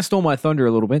you kind of stole my thunder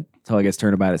a little bit until I guess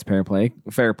turnabout is fair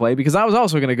play, because I was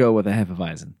also going to go with a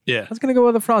Hefeweizen. Yeah. I was going to go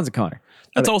with a Franziskaner.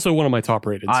 That's also one of my top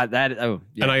rated. Yeah.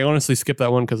 And I honestly skipped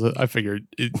that one because I figured,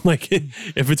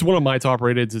 if it's one of my top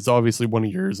rated, it's obviously one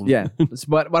of yours. And Yeah,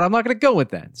 but I'm not going to go with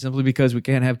that simply because we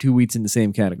can't have two wheats in the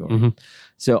same category. Mhm.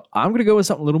 So I'm going to go with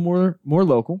something a little more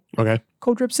local. Okay.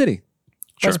 Cold Drip City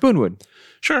by Sure. Spoonwood.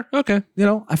 Sure. Okay. You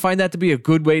know, I find that to be a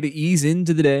good way to ease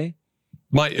into the day,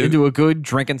 into a good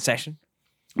drinking session.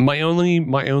 My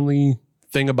only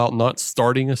thing about not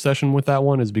starting a session with that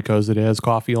one is because it has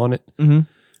coffee on it. Mhm.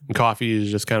 And coffee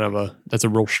is just kind of that's a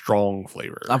real strong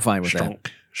flavor. I'm fine with that.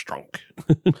 Strong.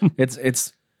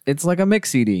 It's like a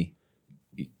mix CD.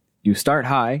 You start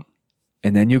high,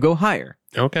 and then you go higher.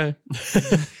 Okay.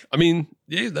 I mean,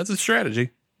 yeah, that's a strategy.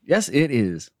 Yes, it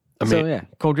is. I So mean- yeah,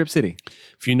 Cold Drip City.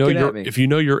 If you know Get at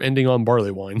me. you're ending on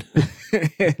barley wine.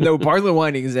 No, barley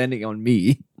whining is ending on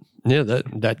me. Yeah,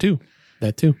 that too.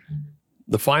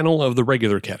 The final of the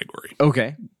regular category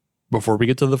Okay. before we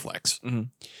get to the flex. Mhm.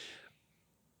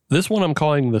 This one I'm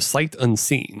calling the Sight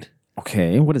Unseen.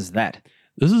 Okay. What is that?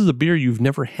 This is a beer you've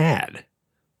never had,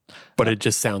 but it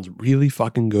just sounds really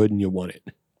fucking good and you want it.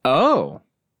 Oh.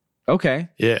 Okay.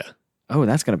 Yeah. Oh,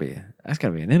 that's gonna be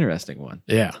an interesting one.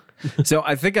 Yeah. So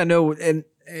I think I know, and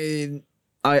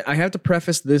I have to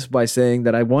preface this by saying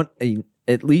that I want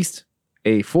at least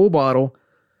a full bottle.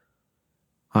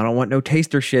 I don't want no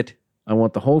taster shit. I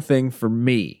want the whole thing for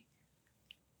me.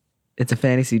 It's a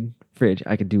fantasy fridge.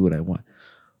 I can do what I want.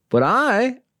 But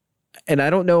I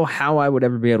don't know how I would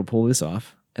ever be able to pull this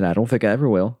off, and I don't think I ever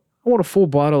will. I want a full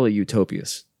bottle of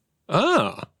Utopias.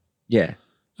 Ah. Yeah.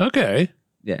 Okay.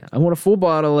 Yeah. I want a full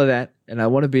bottle of that, and I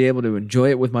want to be able to enjoy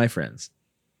it with my friends.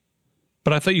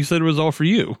 But I thought you said it was all for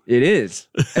you. It is.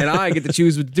 And I get to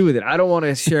choose what to do with it. I don't want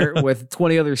to share it with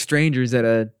 20 other strangers at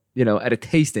a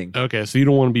tasting. Okay, so you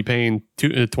don't want to be paying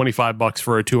 $25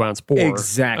 for a 2 ounce pour.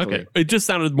 Exactly. Okay. It just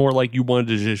sounded more like you wanted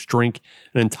to just drink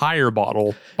an entire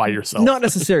bottle by yourself. Not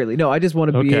necessarily. No, I just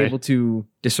want to be Okay. able to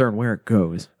discern where it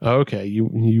goes. Okay,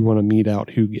 you want to meet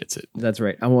out who gets it. That's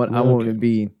right. I want to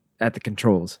be at the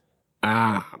controls.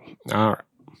 Ah, all right.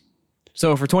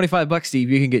 So for $25, Steve,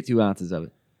 you can get 2 ounces of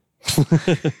it.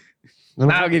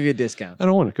 I'll give you a discount. I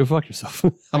don't want it. Go fuck yourself.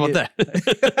 How about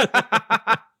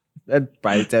that? I'd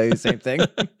probably tell you the same thing. How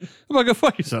about go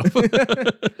fuck yourself?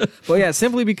 Well, yeah,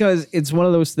 simply because it's one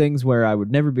of those things where I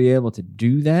would never be able to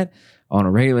do that on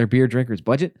a regular beer drinker's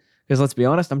budget. Because let's be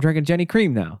honest, I'm drinking Jenny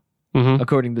Cream now, Mhm.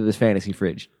 according to this fantasy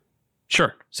fridge.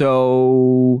 Sure.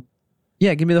 So,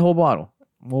 yeah, give me the whole bottle.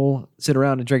 We'll sit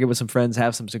around and drink it with some friends,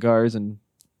 have some cigars, and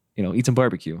eat some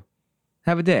barbecue.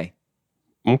 Have a day.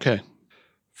 Okay.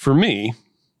 For me,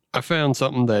 I found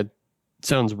something that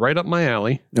sounds right up my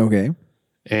alley. Okay.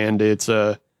 And it's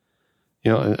I've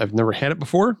never had it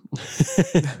before.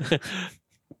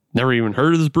 Never even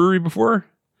heard of this brewery before.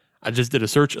 I just did a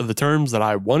search of the terms that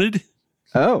I wanted.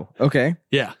 Oh, okay.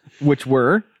 Yeah. Which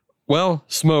were? Well,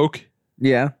 smoke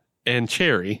Yeah. and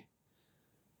cherry.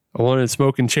 I wanted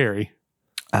smoke and cherry,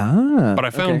 Ah. but I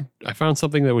found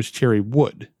something that was cherry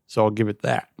wood, so I'll give it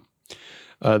that.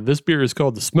 This beer is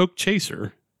called the Smoke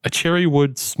Chaser, a cherry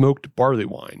wood smoked barley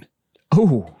wine.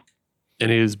 Oh.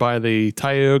 And it is by the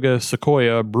Tioga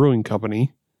Sequoia Brewing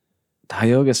Company.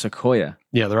 Tioga Sequoia.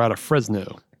 Yeah, they're out of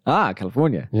Fresno. Ah,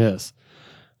 California. Yes.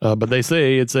 But they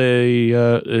say it's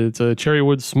a cherry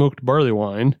wood smoked barley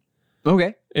wine.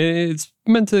 Okay. It's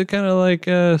meant to kind of like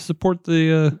support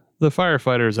the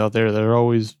firefighters out there that are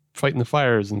always fighting the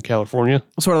fires in California.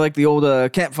 Sort of like the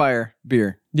old campfire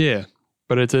beer. Yeah,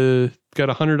 but it's got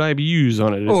 100 IBUs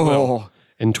on it as well,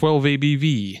 and 12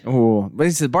 ABV. Oh, but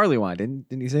he said barley wine, didn't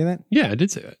you say that? Yeah, I did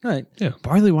say that. All right. Yeah.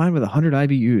 Barley wine with 100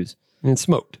 IBUs. And it's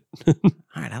smoked. All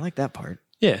right, I like that part.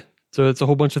 Yeah. So it's a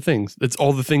whole bunch of things. It's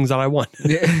all the things that I want.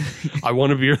 I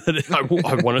want a beer that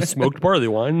I want a smoked barley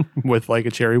wine with like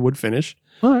a cherry wood finish.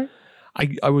 All right.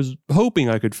 I was hoping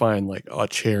I could find like a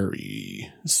cherry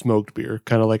smoked beer,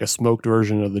 kind of like a smoked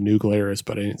version of the New Glarus,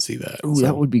 but I didn't see that. Ooh, So,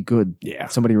 that would be good. Yeah.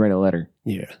 Somebody write a letter.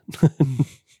 Yeah.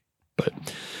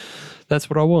 But that's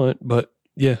what I want. But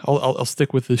yeah, I'll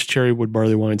stick with this cherry wood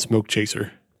barley wine smoke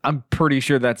chaser. I'm pretty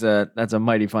sure that's a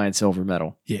mighty fine silver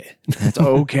medal. Yeah. That's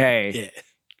okay. Yeah.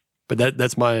 But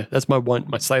that's my one,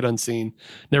 my sight unseen.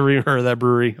 Never even heard of that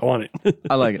brewery. I want it.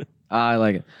 I like it. I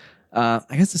like it. I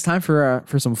guess it's time for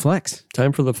some flex.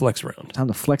 Time for the flex round. Time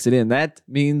to flex it in. That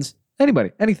means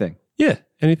anybody, anything. Yeah.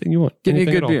 Anything you want. Give me a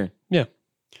Anything good at all. beer. Yeah.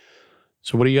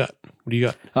 So what do you got? What do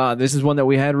you got? This is one that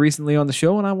we had recently on the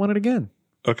show, and I want it again.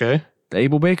 Okay. The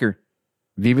Abel Baker.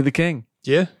 Viva the King.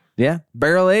 Yeah. Yeah.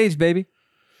 Barrel aged, baby.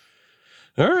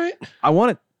 All right. I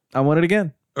want it. I want it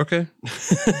again. Okay.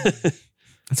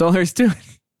 That's all there is to it.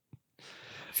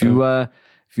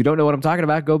 If you don't know what I'm talking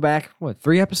about, go back,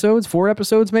 4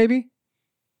 episodes maybe?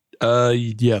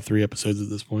 Yeah, 3 episodes at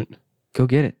this point. Go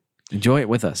get it. Enjoy it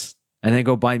with us. And then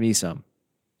go buy me some.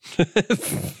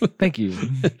 Thank you.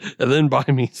 And then buy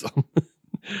me some.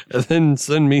 And then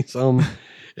send me some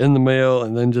in the mail,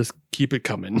 and then just keep it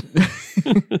coming.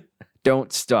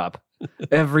 Don't stop.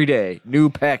 Every day, new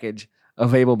package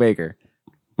of Abel Baker.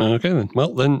 Okay, then.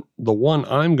 Well, then the one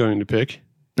I'm going to pick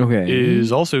Okay.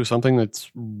 is also something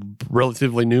that's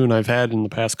relatively new and I've had in the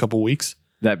past couple weeks.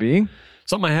 That being?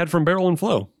 Something I had from Barrel and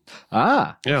Flow.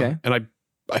 Ah, Yeah. okay. And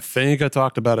I think I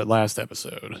talked about it last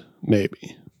episode,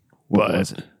 maybe. What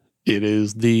was it? It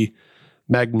is the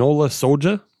Magnolia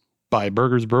Soja by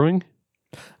Burgers Brewing.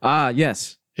 Ah,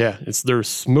 yes. Yeah, it's their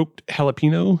smoked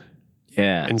jalapeno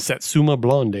Yeah. and Satsuma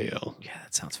Blonde Ale. Yeah,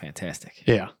 that sounds fantastic.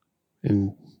 Yeah.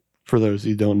 And for those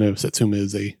who don't know, Satsuma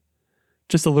is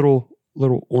just a little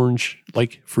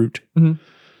orange-like fruit. Mhm.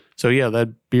 So yeah,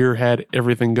 that beer had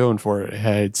everything going for it. It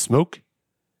had smoke,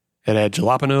 it had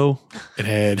jalapeno, it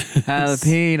had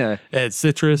Jalapeno. it had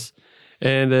citrus,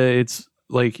 and it's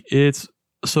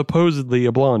supposedly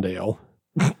a blonde ale.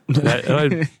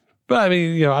 But I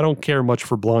mean, I don't care much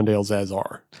for blonde ales as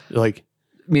are. Like,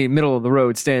 I mean, middle of the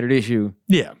road standard issue.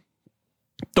 yeah,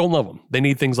 don't love them. They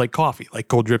need things like coffee, like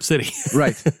Cold Drip City.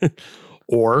 Right.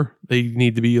 Or they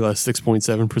need to be a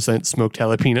 6.7% smoked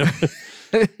jalapeno.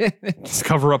 Just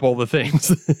cover up all the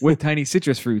things. With tiny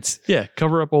citrus fruits. Yeah,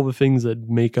 cover up all the things that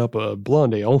make up a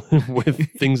blonde ale with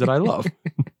things that I love.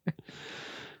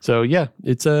 So yeah,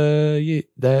 it's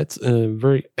that's a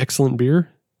very excellent beer,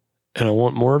 and I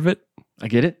want more of it. I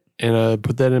get it. And I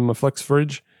put that in my flex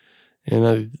fridge, and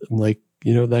I'm like,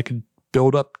 that could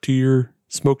build up to your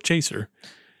smoke chaser.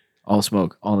 All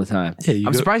smoke, all the time. Yeah,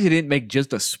 I'm surprised you didn't make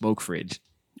just a smoke fridge.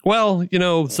 Well,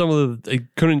 some of I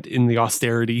couldn't in the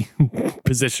austerity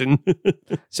position.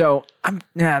 So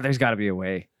there's got to be a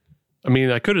way. I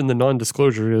mean, I could in the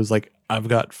non-disclosure. It was like, I've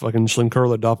got fucking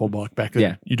Schlenkerla Doppelbock back there.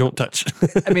 Yeah. You don't touch.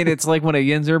 I mean, it's like when a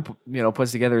Yinzer,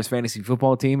 puts together his fantasy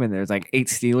football team and there's like 8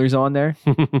 Steelers on there.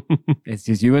 It's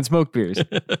just you and smoke beers.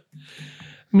 I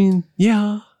mean,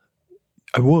 yeah,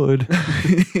 I would.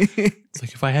 It's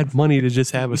like if I had money to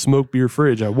just have a smoke beer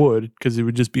fridge, I would, because it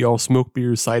would just be all smoke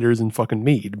beers, ciders, and fucking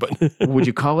mead. But Would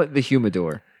you call it the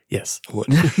humidor? yes, I would.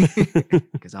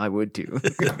 Because I would too.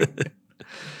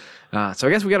 So I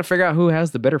guess we got to figure out who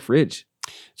has the better fridge.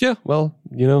 Yeah, well,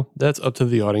 that's up to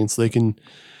the audience. They can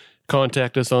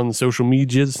contact us on social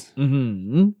medias,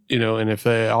 Mm-hmm. and if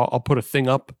I'll put a thing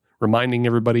up reminding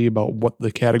everybody about what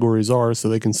the categories are so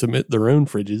they can submit their own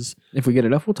fridges. If we get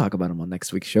enough, we'll talk about them on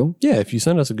next week's show. Yeah, if you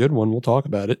send us a good one, we'll talk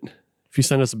about it. If you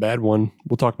send us a bad one,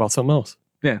 we'll talk about something else.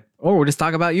 Yeah. Or we'll just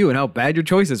talk about you and how bad your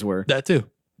choices were. That too.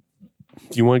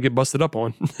 You want to get busted up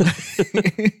on.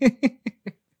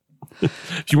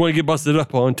 If you want to get busted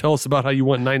up on, tell us about how you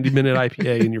want 90-minute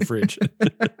IPA in your fridge.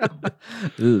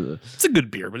 It's a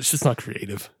good beer, but it's just not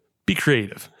creative. Be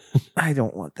creative. I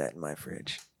don't want that in my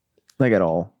fridge. Like at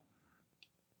all.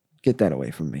 Get that away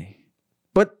from me.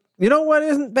 But you know what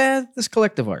isn't bad? This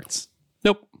Collective Arts.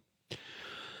 Nope.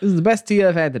 This is the best tea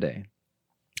I've had today.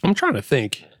 I'm trying to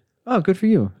think Oh, good for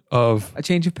you. of... A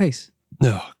change of pace.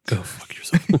 No, go fuck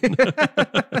yourself.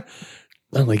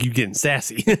 Not like you getting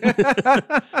sassy.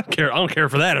 I don't care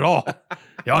for that at all.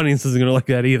 The audience isn't going to like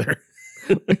that either.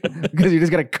 Because you're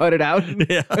just going to cut it out?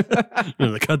 Yeah. I'm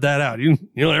going to cut that out. You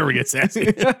don't ever get sassy.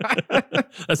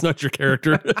 That's not your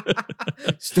character.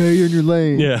 Stay in your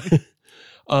lane. Yeah.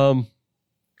 No,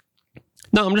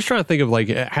 I'm just trying to think of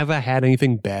have I had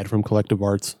anything bad from Collective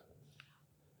Arts?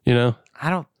 I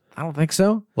don't think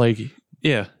so.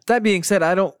 Yeah. That being said,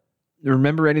 I don't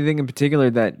remember anything in particular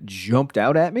that jumped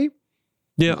out at me.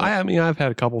 Yeah, I mean, I've had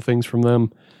a couple things from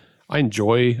them. I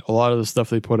enjoy a lot of the stuff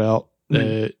they put out.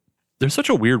 They're such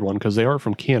a weird one because they are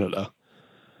from Canada.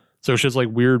 So it's just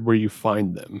weird where you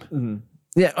find them. Mm-hmm.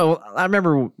 Yeah. Oh, I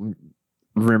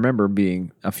remember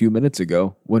being a few minutes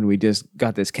ago when we just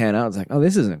got this can out. It's like, oh,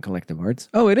 this isn't Collective Arts.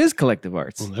 Oh, it is Collective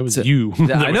Arts. Well, that was you.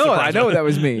 I know that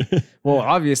was me. Well,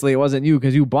 obviously it wasn't you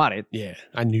because you bought it. Yeah,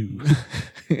 I knew.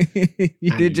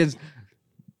 You did just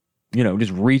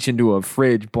reach into a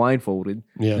fridge blindfolded.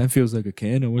 Yeah. That feels like a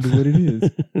can. I wonder what it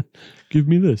is. Give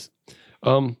me this.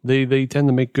 They tend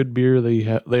to make good beer.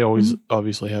 They always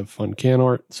obviously have fun can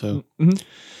art. So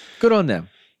Good on them.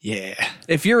 yeah.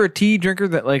 If you're a tea drinker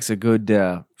that likes a good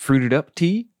fruited up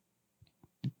tea,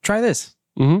 try this.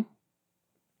 Mm-hmm.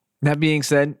 That being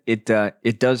said, it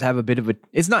does have a bit of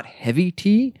it's not heavy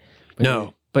tea. But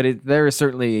No. there is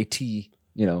certainly a tea,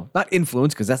 not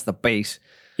influence because that's the base,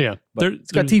 Yeah. But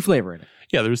it's got tea flavor in it.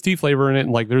 Yeah, there's tea flavor in it.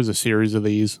 And like there's a series of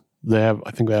these. I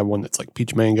think they have one that's like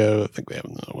peach mango. I think they have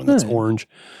another one that's orange.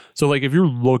 So like if you're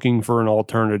looking for an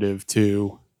alternative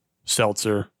to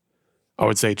seltzer, I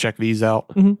would say check these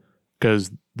out because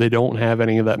they don't have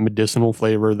any of that medicinal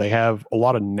flavor. They have a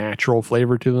lot of natural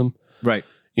flavor to them. Right.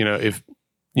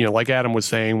 Like Adam was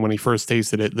saying when he first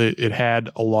tasted it, it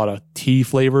had a lot of tea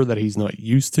flavor that he's not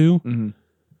used to. Mm-hmm.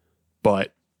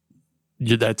 But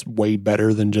that's way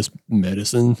better than just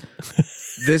medicine.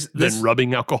 Than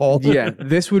rubbing alcohol. Yeah,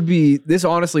 this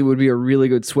honestly would be a really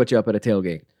good switch up at a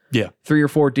tailgate. Yeah. 3 or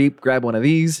 4 deep, grab one of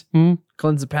these,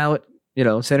 cleanse the palate,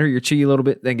 center your chi a little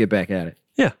bit, then get back at it.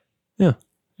 Yeah.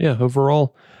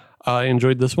 Overall, I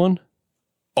enjoyed this one.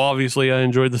 Obviously, I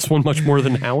enjoyed this one much more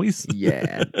than Howie's.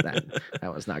 Yeah,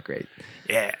 that was not great.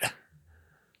 Yeah.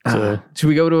 So, should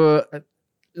we go to at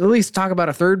least talk about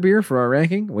a third beer for our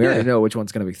ranking? We already know which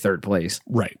one's going to be third place.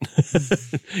 Right.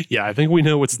 Yeah, I think we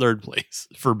know what's third place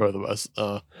for both of us.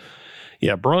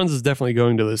 Bronze is definitely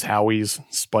going to this Howie's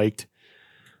Spiked.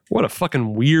 What a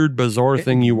fucking weird, bizarre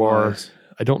thing you are.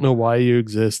 I don't know why you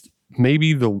exist.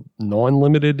 Maybe the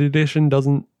non-limited edition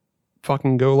doesn't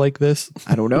fucking go like this.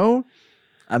 I don't know.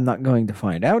 I'm not going to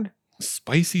find out.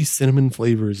 Spicy cinnamon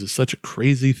flavors is such a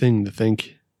crazy thing to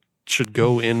think should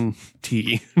go in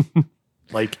tea.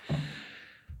 Like,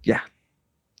 yeah,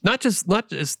 not just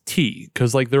tea,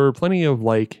 because like there were plenty of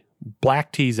like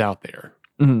black teas out there,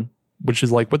 which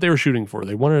is like what they were shooting for.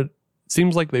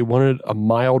 Seems like they wanted a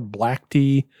mild black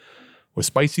tea with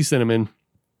spicy cinnamon,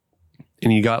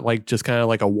 and you got like just kind of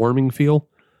like a warming feel.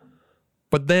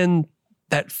 But then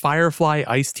that Firefly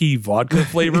iced tea vodka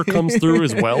flavor comes through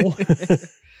as well.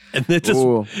 And it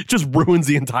just ruins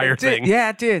the entire thing. Yeah,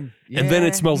 it did. And then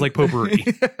it smells like potpourri.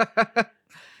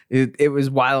 It was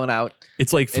wilding out.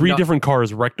 It's like 3 different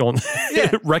cars wrecked at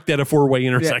a 4-way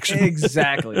intersection. Yeah,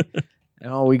 exactly.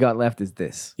 And all we got left is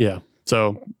this. Yeah.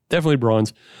 So definitely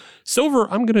bronze. Silver,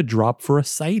 I'm going to drop for a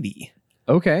Sidey.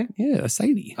 Okay. Yeah, a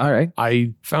Sidey. All right.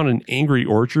 I found an Angry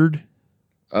Orchard.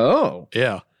 Oh.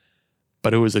 Yeah.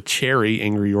 But it was a cherry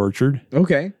Angry Orchard.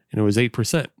 Okay. And it was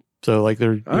 8%. So like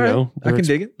they're, I can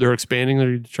dig it. They're expanding.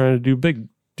 They're trying to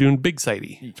doing big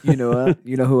Sidey. You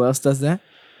know who else does that?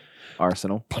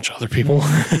 Arsenal. Bunch of other people.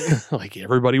 Like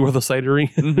everybody with a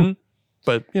cidery. Mm-hmm.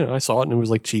 But I saw it and it was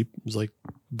like cheap. It was like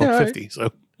 $1.50. Right.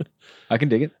 So I can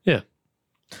dig it. Yeah.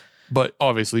 But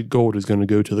obviously gold is going to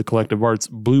go to the Collective Arts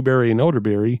Blueberry and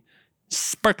Elderberry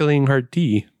Sparkling Hard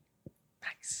Tea.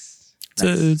 Nice.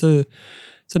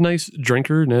 It's a nice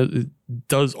drinker and it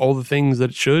does all the things that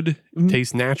it should. It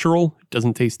tastes natural. It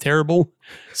doesn't taste terrible.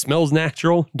 Smells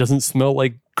natural. Doesn't smell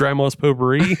like grandma's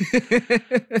potpourri.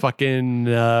 Fucking,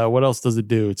 what else does it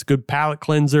do? It's a good palate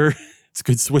cleanser. It's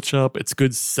good switch up. It's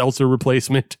good seltzer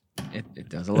replacement. It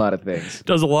does a lot of things. It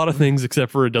does a lot of things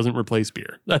except for it doesn't replace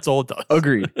beer. That's all it does.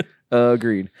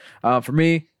 Agreed. For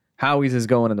me, Howie's is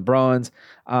going in the bronze.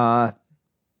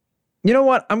 You know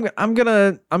what? I'm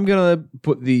gonna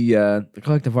put the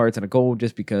Collective Arts in a gold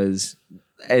just because,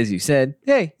 as you said,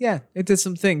 hey, yeah, it does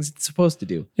some things it's supposed to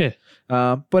do. Yeah.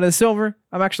 But in silver,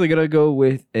 I'm actually gonna go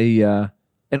with an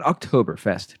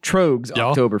Oktoberfest, Troegs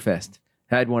Oktoberfest.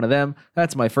 Had one of them.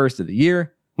 That's my first of the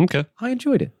year. Okay. I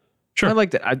enjoyed it. Sure. I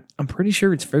liked it. I'm pretty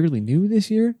sure it's fairly new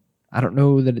this year. I don't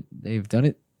know that they've done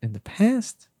it in the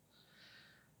past.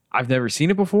 I've never seen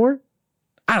it before.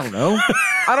 I don't know.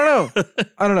 I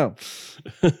don't know.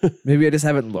 Maybe I just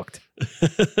haven't looked.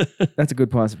 That's a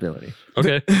good possibility.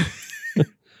 Okay.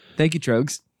 Thank you,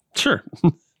 Troegs. Sure.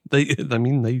 They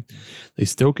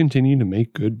still continue to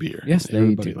make good beer. Yes,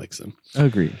 everybody do. likes them.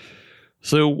 Agreed.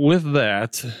 So with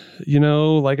that,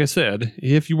 like I said,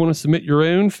 if you want to submit your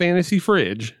own fantasy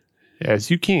fridge, as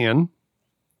you can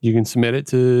submit it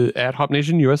to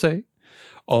 @HopNationUSA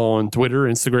on Twitter,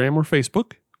 Instagram, or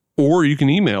Facebook. Or you can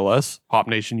email us,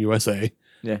 hopnationusa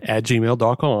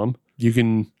 @gmail.com. You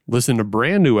can listen to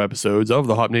brand new episodes of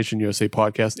the Hop Nation USA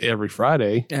podcast every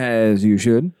Friday. As you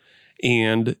should.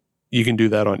 And you can do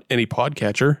that on any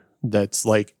podcatcher that's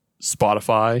like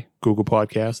Spotify, Google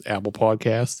Podcasts, Apple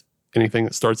Podcasts, anything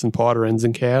that starts in pod or ends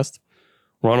in cast.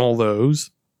 We're on all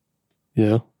those.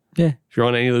 Yeah. If you're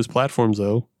on any of those platforms,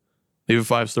 though, leave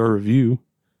a 5-star review.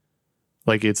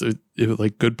 Like it's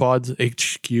like Good Pods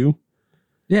HQ.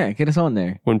 Yeah, get us on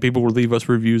there. When people will leave us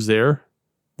reviews there,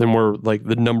 then we're like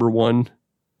the number one.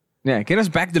 Yeah, get us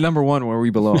back to number one where we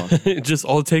belong. Just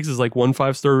all it takes is like 1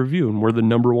 5-star review, and we're the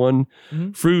number one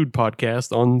food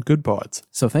podcast on Good Pods.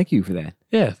 So thank you for that.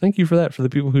 Yeah, thank you for that, for the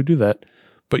people who do that.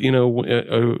 But,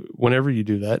 whenever you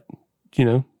do that,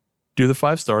 do the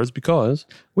 5 stars because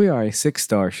we are a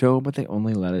 6-star show, but they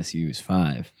only let us use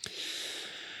 5.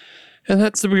 And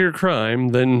that's a bigger crime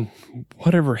than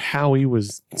whatever Howie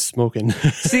was smoking.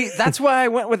 See, that's why I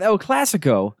went with El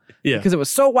Clasico. Yeah. Because it was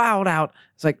so wild out.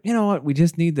 It's like, you know what? We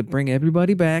just need to bring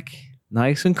everybody back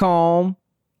nice and calm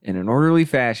in an orderly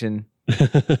fashion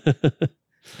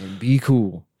and be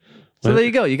cool. So there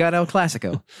you go. You got El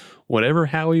Clasico. Whatever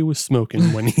Howie was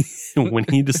smoking when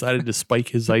he decided to spike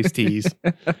his iced teas,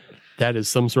 that is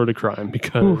some sort of crime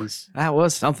because That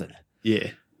was something. yeah,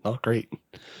 not great.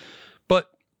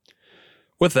 But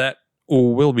with that,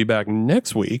 we'll be back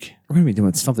next week. We're going to be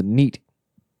doing something neat.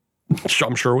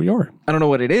 I'm sure we are. I don't know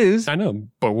what it is. I know,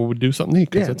 but we would do something neat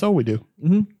because Yeah. that's all we do.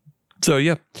 Mhm. So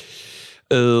yeah.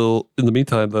 In the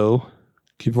meantime, though,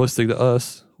 keep listening to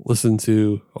us. Listen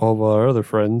to all of our other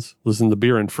friends. Listen to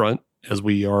Beer in Front as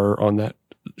we are on that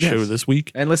show Yes. this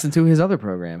week. And listen to his other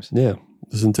programs. Yeah.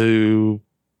 Listen to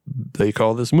They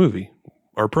Call This Movie.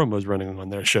 Our promo's running on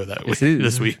their show that week, It is.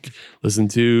 this week. Listen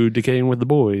to Decaying with the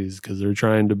Boys because they're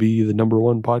trying to be the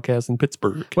 #1 podcast in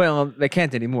Pittsburgh. Well, they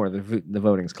can't anymore. The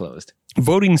voting's closed.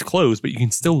 Voting's closed, but you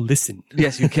can still listen.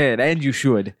 Yes, you can. And you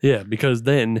should. Yeah, because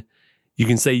then you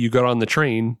can say you got on the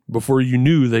train before you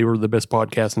knew they were the best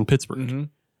podcast in Pittsburgh. Mhm.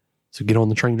 So get on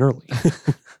the train early.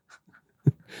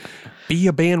 Be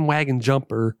a bandwagon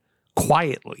jumper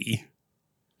quietly.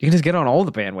 You can just get on all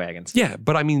the bandwagons. Yeah,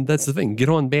 but I mean, that's the thing. Get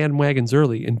on bandwagons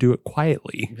early and do it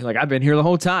quietly. Be like, I've been here the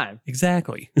whole time.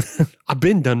 Exactly. I've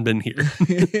been here.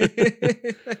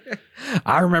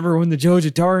 I remember when the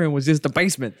Jojatarian was just the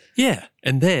basement. Yeah.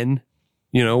 And then,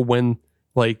 when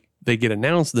like they get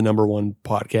announced the #1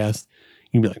 podcast,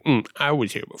 you'd be like, I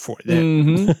was here before that.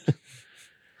 Mm-hmm.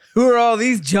 Who are all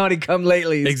these Johnny come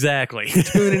latelys Exactly.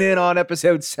 tuning in on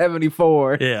episode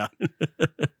 74? Yeah.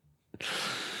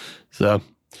 So,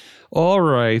 all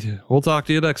right. We'll talk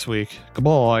to you next week.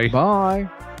 Goodbye. Bye.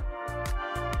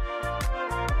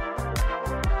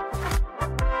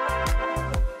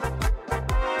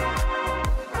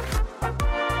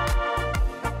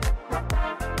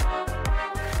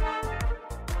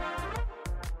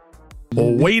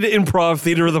 Way to improv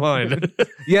theater of the mind.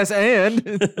 Yes, and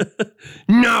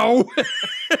No.